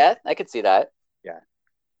 Okay, Jay. Yeah, I could see that. Yeah.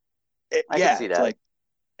 I could see that. Like,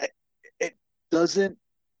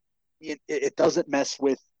 it doesn't mess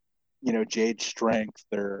with, Jade's strength,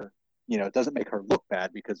 or, it doesn't make her look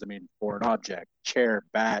bad, because, for an object, chair,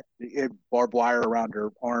 bat, barbed wire around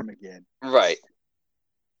her arm again. Right.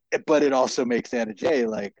 But it also makes Anna Jay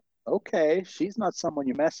like, okay, she's not someone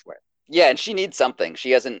you mess with. Yeah, and she needs something. She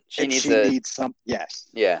needs some. Yes.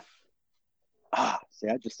 Yeah. See,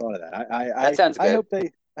 I just thought of that. That sounds good.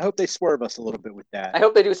 I hope they swerve us a little bit with that. I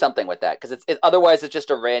hope they do something with that, because otherwise it's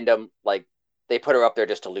just a random, like, they put her up there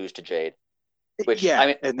just to lose to Jade. Which,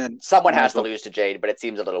 and then someone has to lose to Jade, but it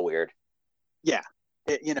seems a little weird. Yeah.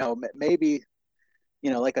 Maybe,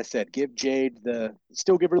 like I said,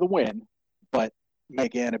 still give her the win, but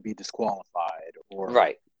make Anna be disqualified, or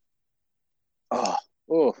right. Oh.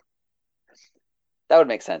 That would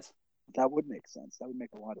make sense. That would make sense. That would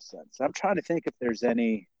make a lot of sense. I'm trying to think if there's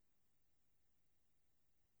any.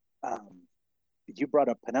 You brought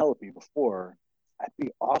up Penelope before. It'd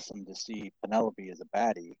be awesome to see Penelope as a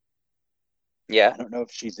baddie. Yeah. I don't know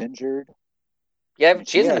if she's injured. Yeah,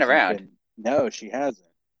 she hasn't been around. No, she hasn't.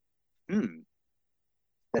 Then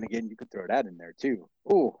again, you could throw that in there too.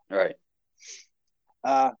 Ooh. Right.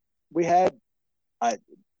 We had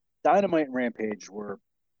Dynamite and Rampage were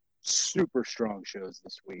super strong shows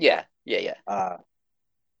this week. Yeah. I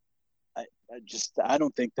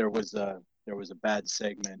don't think there was a there was a bad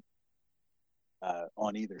segment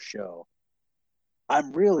on either show.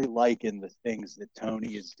 I'm really liking the things that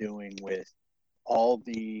Tony is doing with all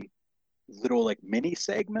the little like mini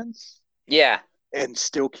segments. Yeah. And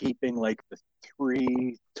still keeping like the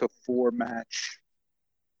 3 to 4 match,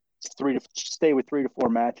 stay with 3 to 4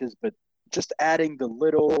 matches, but just adding the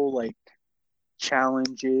little like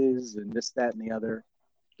challenges and this, that, and the other.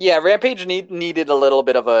 Yeah, Rampage needed a little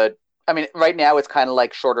bit of a. I mean, right now it's kind of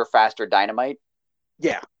like shorter, faster Dynamite.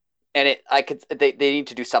 Yeah, and they need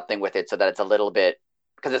to do something with it so that it's a little bit,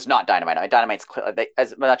 because it's not Dynamite. Dynamite's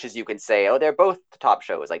as much as you can say, oh, they're both the top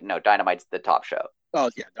shows. Like, no, Dynamite's the top show. Oh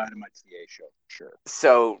yeah, Dynamite's the A show for sure.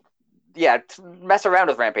 So yeah, mess around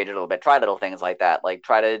with Rampage a little bit. Try little things like that. Like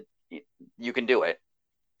you can do it.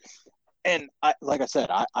 And like I said,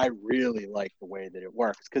 I really like the way that it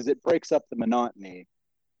works because it breaks up the monotony,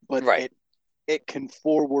 but right. it can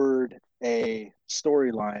forward a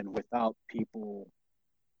storyline without people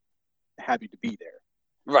having to be there.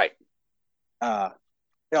 Right.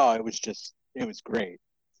 It was great.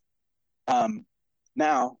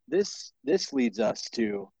 Now this leads us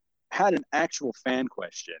to had an actual fan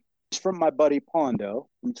question. It's from my buddy Pondo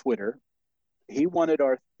from Twitter. He wanted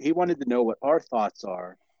to know what our thoughts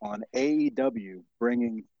are on AEW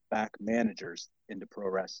bringing back managers into pro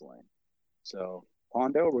wrestling. So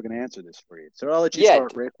Pondo, we're going to answer this for you. So I'll let you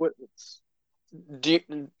start, Rick. Do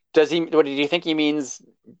you think he means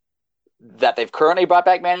that they've currently brought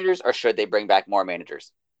back managers, or should they bring back more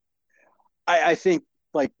managers? I think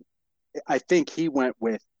he went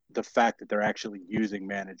with the fact that they're actually using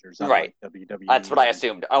managers, right? Like WWE. That's what I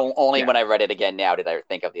assumed. Only when I read it again now did I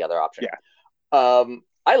think of the other option. Yeah.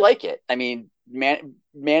 I like it. I mean,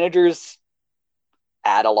 managers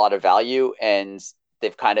add a lot of value, and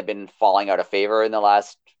they've kind of been falling out of favor in the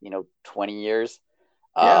last 20 years.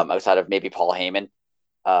 Outside of maybe Paul Heyman.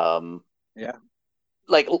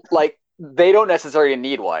 Like they don't necessarily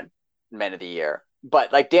need one Men of the Year,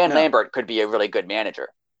 but like Dan Lambert could be a really good manager.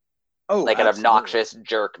 Oh, like absolutely. An obnoxious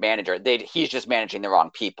jerk manager. He's just managing the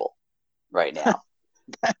wrong people right now.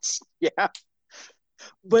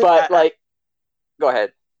 But go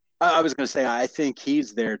ahead. I was going to say, I think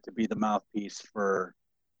he's there to be the mouthpiece for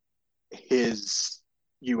his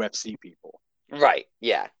UFC people. Right.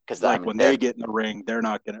 Yeah. Because when they get in the ring, they're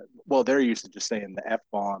not going to. Well, they're used to just saying the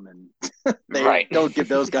F-bomb, and they don't give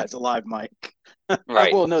those guys a live mic.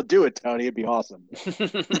 Right. Well, no, do it, Tony. It'd be awesome.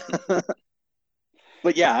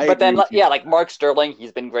 But yeah, like Mark Sterling,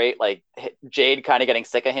 he's been great. Like Jade, kind of getting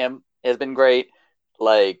sick of him, has been great.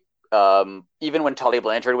 Like even when Tully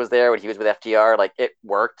Blanchard was there, when he was with FTR, like it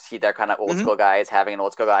worked. They're kind of old school guys, having an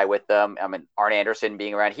old school guy with them. I mean, Arn Anderson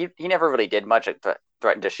being around, he never really did much,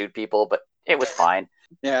 threatened to shoot people, but it was fine.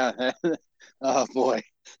 Yeah. Oh boy.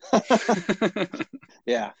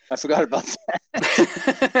 Yeah, I forgot about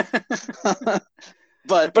that.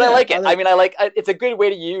 But I like it. I mean, it's a good way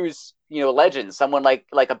to use legends. Someone like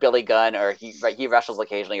a Billy Gunn, or he wrestles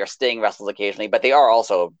occasionally, or Sting wrestles occasionally, but they are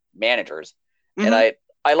also managers, and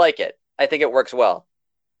I like it. I think it works well.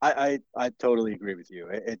 I totally agree with you.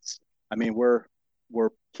 I mean, we're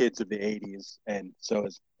kids of the '80s, and so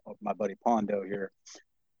is my buddy Pondo here.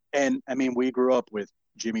 And I mean, we grew up with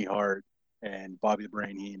Jimmy Hart and Bobby the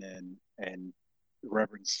Brain Heenan and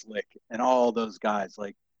Reverend Slick and all those guys.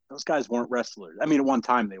 Like, those guys weren't wrestlers. I mean, at one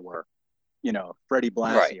time they were. Freddie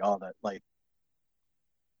Blassie, all that. Like,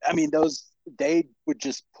 I mean, they would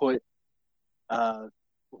just put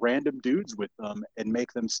random dudes with them and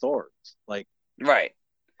make them stars. Like, right.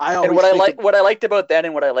 What I liked about then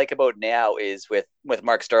and what I like about now is with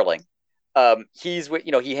Mark Sterling. He's with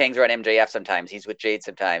he hangs around MJF sometimes. He's with Jade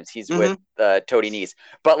sometimes. He's with Tony Nese.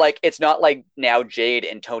 But like, it's not like now Jade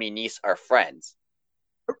and Tony Nese are friends.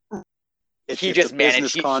 He just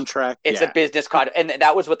managed contract. It's a business contract, and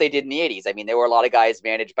that was what they did in the '80s. I mean, there were a lot of guys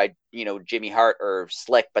managed by Jimmy Hart or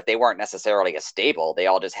Slick, but they weren't necessarily a stable. They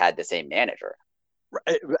all just had the same manager.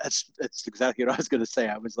 That's exactly what I was going to say.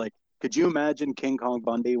 I was like, could you imagine King Kong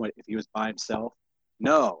Bundy if he was by himself?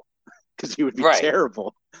 No, because he would be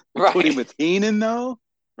terrible. Put him with Heenan, though.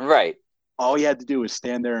 Right. All he had to do was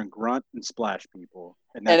stand there and grunt and splash people.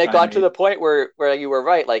 And it got to the point where you were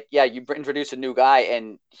right. Like, yeah, you introduce a new guy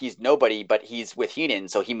and he's nobody, but he's with Heenan,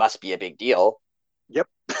 so he must be a big deal. Yep.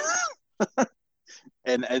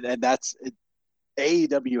 and that's it.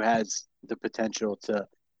 AEW has the potential to.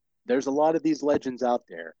 There's a lot of these legends out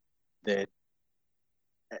there that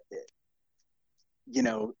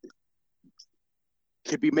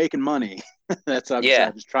could be making money. That's I'm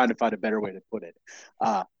just trying to find a better way to put it.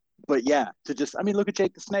 But yeah, look at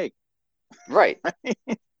Jake the Snake. Right.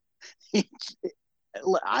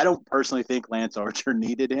 I don't personally think Lance Archer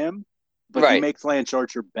needed him, but he makes Lance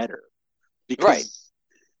Archer better because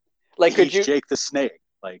like he's Jake the Snake.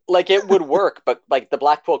 Like it would work, but like the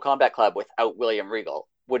Blackpool Combat Club without William Regal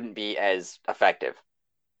wouldn't be as effective.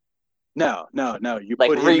 No. You like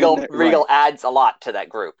put him Regal. In there, Regal adds a lot to that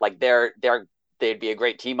group. Like they'd be a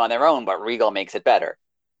great team on their own, but Regal makes it better.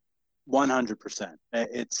 100%.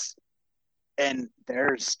 And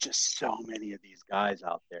there's just so many of these guys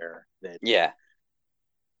out there that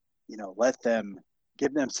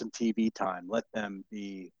give them some TV time. Let them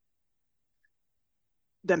be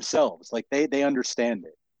themselves. Like they understand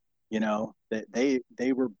it. That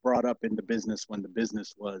they were brought up in the business when the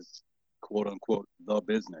business was quote unquote the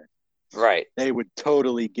business. Right. They would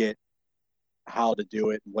totally get how to do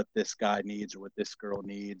it and what this guy needs or what this girl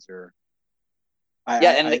needs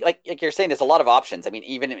like you're saying, there's a lot of options. I mean,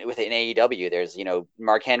 even within AEW, there's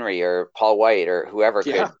Mark Henry or Paul White or whoever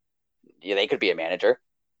they could be a manager.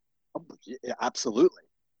 Absolutely.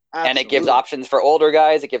 And it gives options for older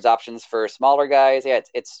guys. It gives options for smaller guys. Yeah,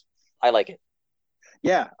 it's I like it.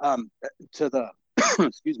 Yeah. To the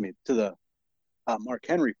excuse me, to the Mark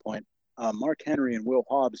Henry point. Mark Henry and Will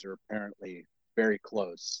Hobbs are apparently very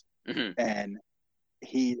close, and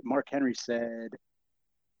Mark Henry said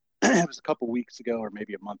it was a couple weeks ago or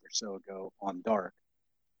maybe a month or so ago on Dark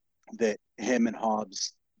that him and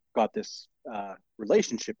Hobbs got this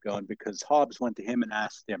relationship going because Hobbs went to him and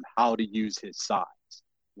asked him how to use his size.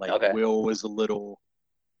 Will was a little,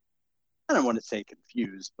 I don't want to say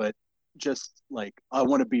confused, but just like, I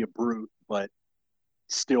want to be a brute, but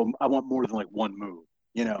still I want more than like one move,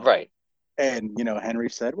 Right. And Henry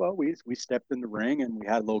said, well, we stepped in the ring and we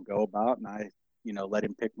had a little go about, and I let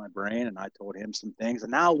him pick my brain, and I told him some things. And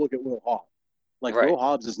now look at Will Hobbs. Will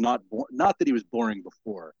Hobbs is not that he was boring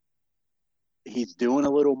before. He's doing a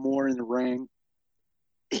little more in the ring.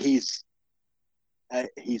 He's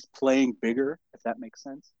playing bigger, if that makes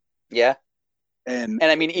sense. Yeah. And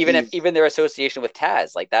I mean, even their association with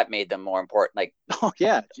Taz, like that made them more important. Like, oh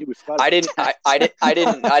yeah, gee, we forgot I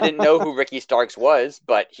didn't know who Ricky Starks was,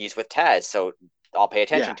 but he's with Taz, so I'll pay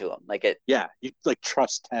attention to him. Like it. Yeah, you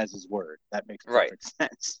trust Taz's word. That makes perfect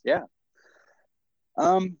sense. Yeah.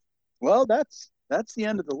 Well, that's the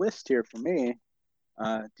end of the list here for me.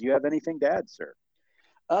 Do you have anything to add, sir?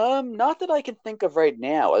 Not that I can think of right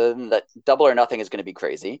now, other than that Double or Nothing is going to be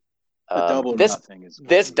crazy. Double or Nothing is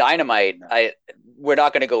this Dynamite. We're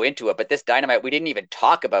not going to go into it, but this Dynamite, we didn't even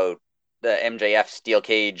talk about the MJF Steel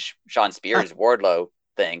Cage Sean Spears Wardlow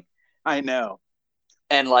thing. I know.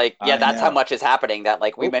 And that's how much is happening. That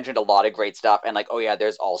we mentioned a lot of great stuff, and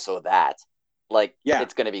there's also that.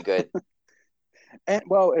 It's going to be good. And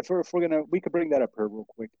well, if we're gonna, we could bring that up here real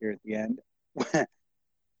quick here at the end.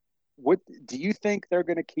 What do you think they're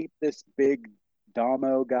gonna keep this big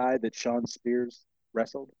Damo guy that Sean Spears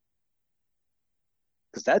wrestled?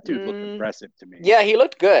 Because that dude looked impressive to me. Yeah, he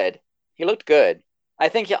looked good. I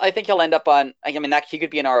think he'll end up on. I mean, that he could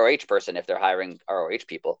be an ROH person if they're hiring ROH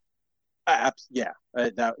people. That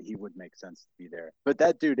he would make sense to be there. But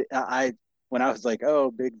that dude, when I was like,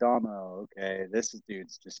 oh, big Damo, okay, this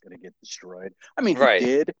dude's just gonna get destroyed. I mean, he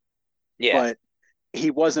did, but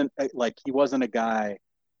he wasn't a guy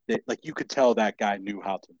that you could tell that guy knew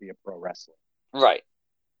how to be a pro wrestler. Right.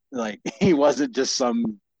 He wasn't just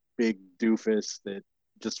some big doofus that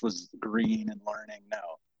just was green and learning. No.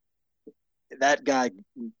 That guy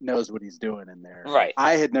knows what he's doing in there. Right.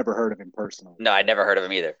 I had never heard of him personally. No, I'd never heard of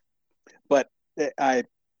him either. But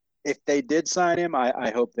if they did sign him,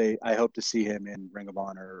 I hope to see him in Ring of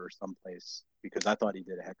Honor or someplace, because I thought he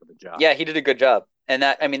did a heck of a job. Yeah, he did a good job. And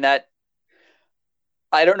I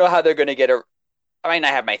don't know how they're going to get I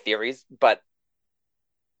have my theories, but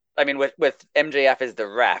I mean, with MJF as the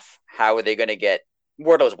ref, how are they going to get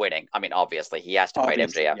Wardlow's winning? I mean, obviously he has to fight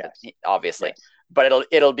MJF, yes. Obviously, yes. But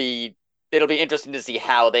it'll be interesting to see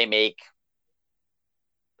how they make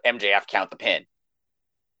MJF count the pin.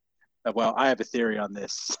 Well, I have a theory on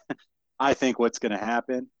this. I think what's going to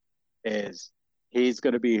happen is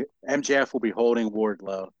MJF will be holding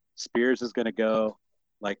Wardlow. Spears is going to go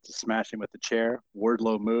to smash him with the chair.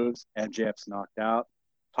 Wardlow moves. MJF's knocked out.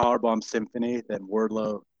 Powerbomb Symphony. Then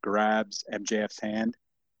Wardlow grabs MJF's hand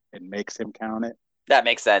and makes him count it. That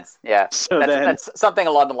makes sense. Yeah. So that's something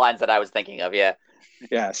along the lines that I was thinking of. Yeah.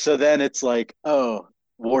 Yeah. So then it's Wardlow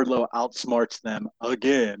outsmarts them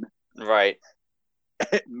again. Right.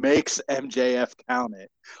 It makes MJF count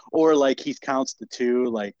it, or he counts to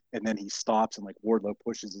two, and then he stops and Wardlow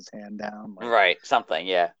pushes his hand down. Right. Something.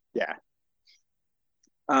 Yeah. Yeah.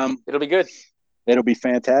 It'll be good. It'll be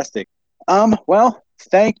fantastic. Well,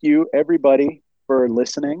 thank you everybody for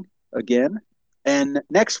listening again. And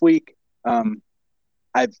next week, I'm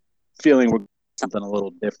feeling we're something a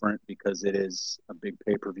little different because it is a big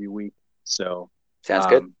pay-per-view week. So sounds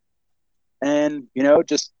good. And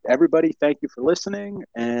just everybody, thank you for listening.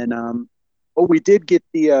 And we did get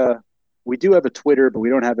we do have a Twitter, but we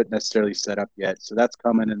don't have it necessarily set up yet. So that's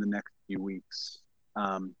coming in the next few weeks.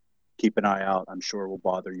 Keep an eye out. I'm sure we'll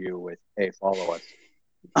bother you with, hey, follow us.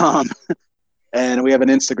 And we have an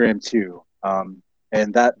Instagram too.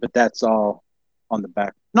 But that's all on the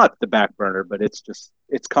back, not the back burner, but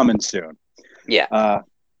it's coming soon. Yeah.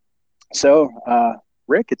 So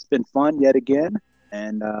Rick, it's been fun yet again.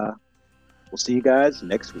 And we'll see you guys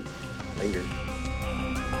next week. Later.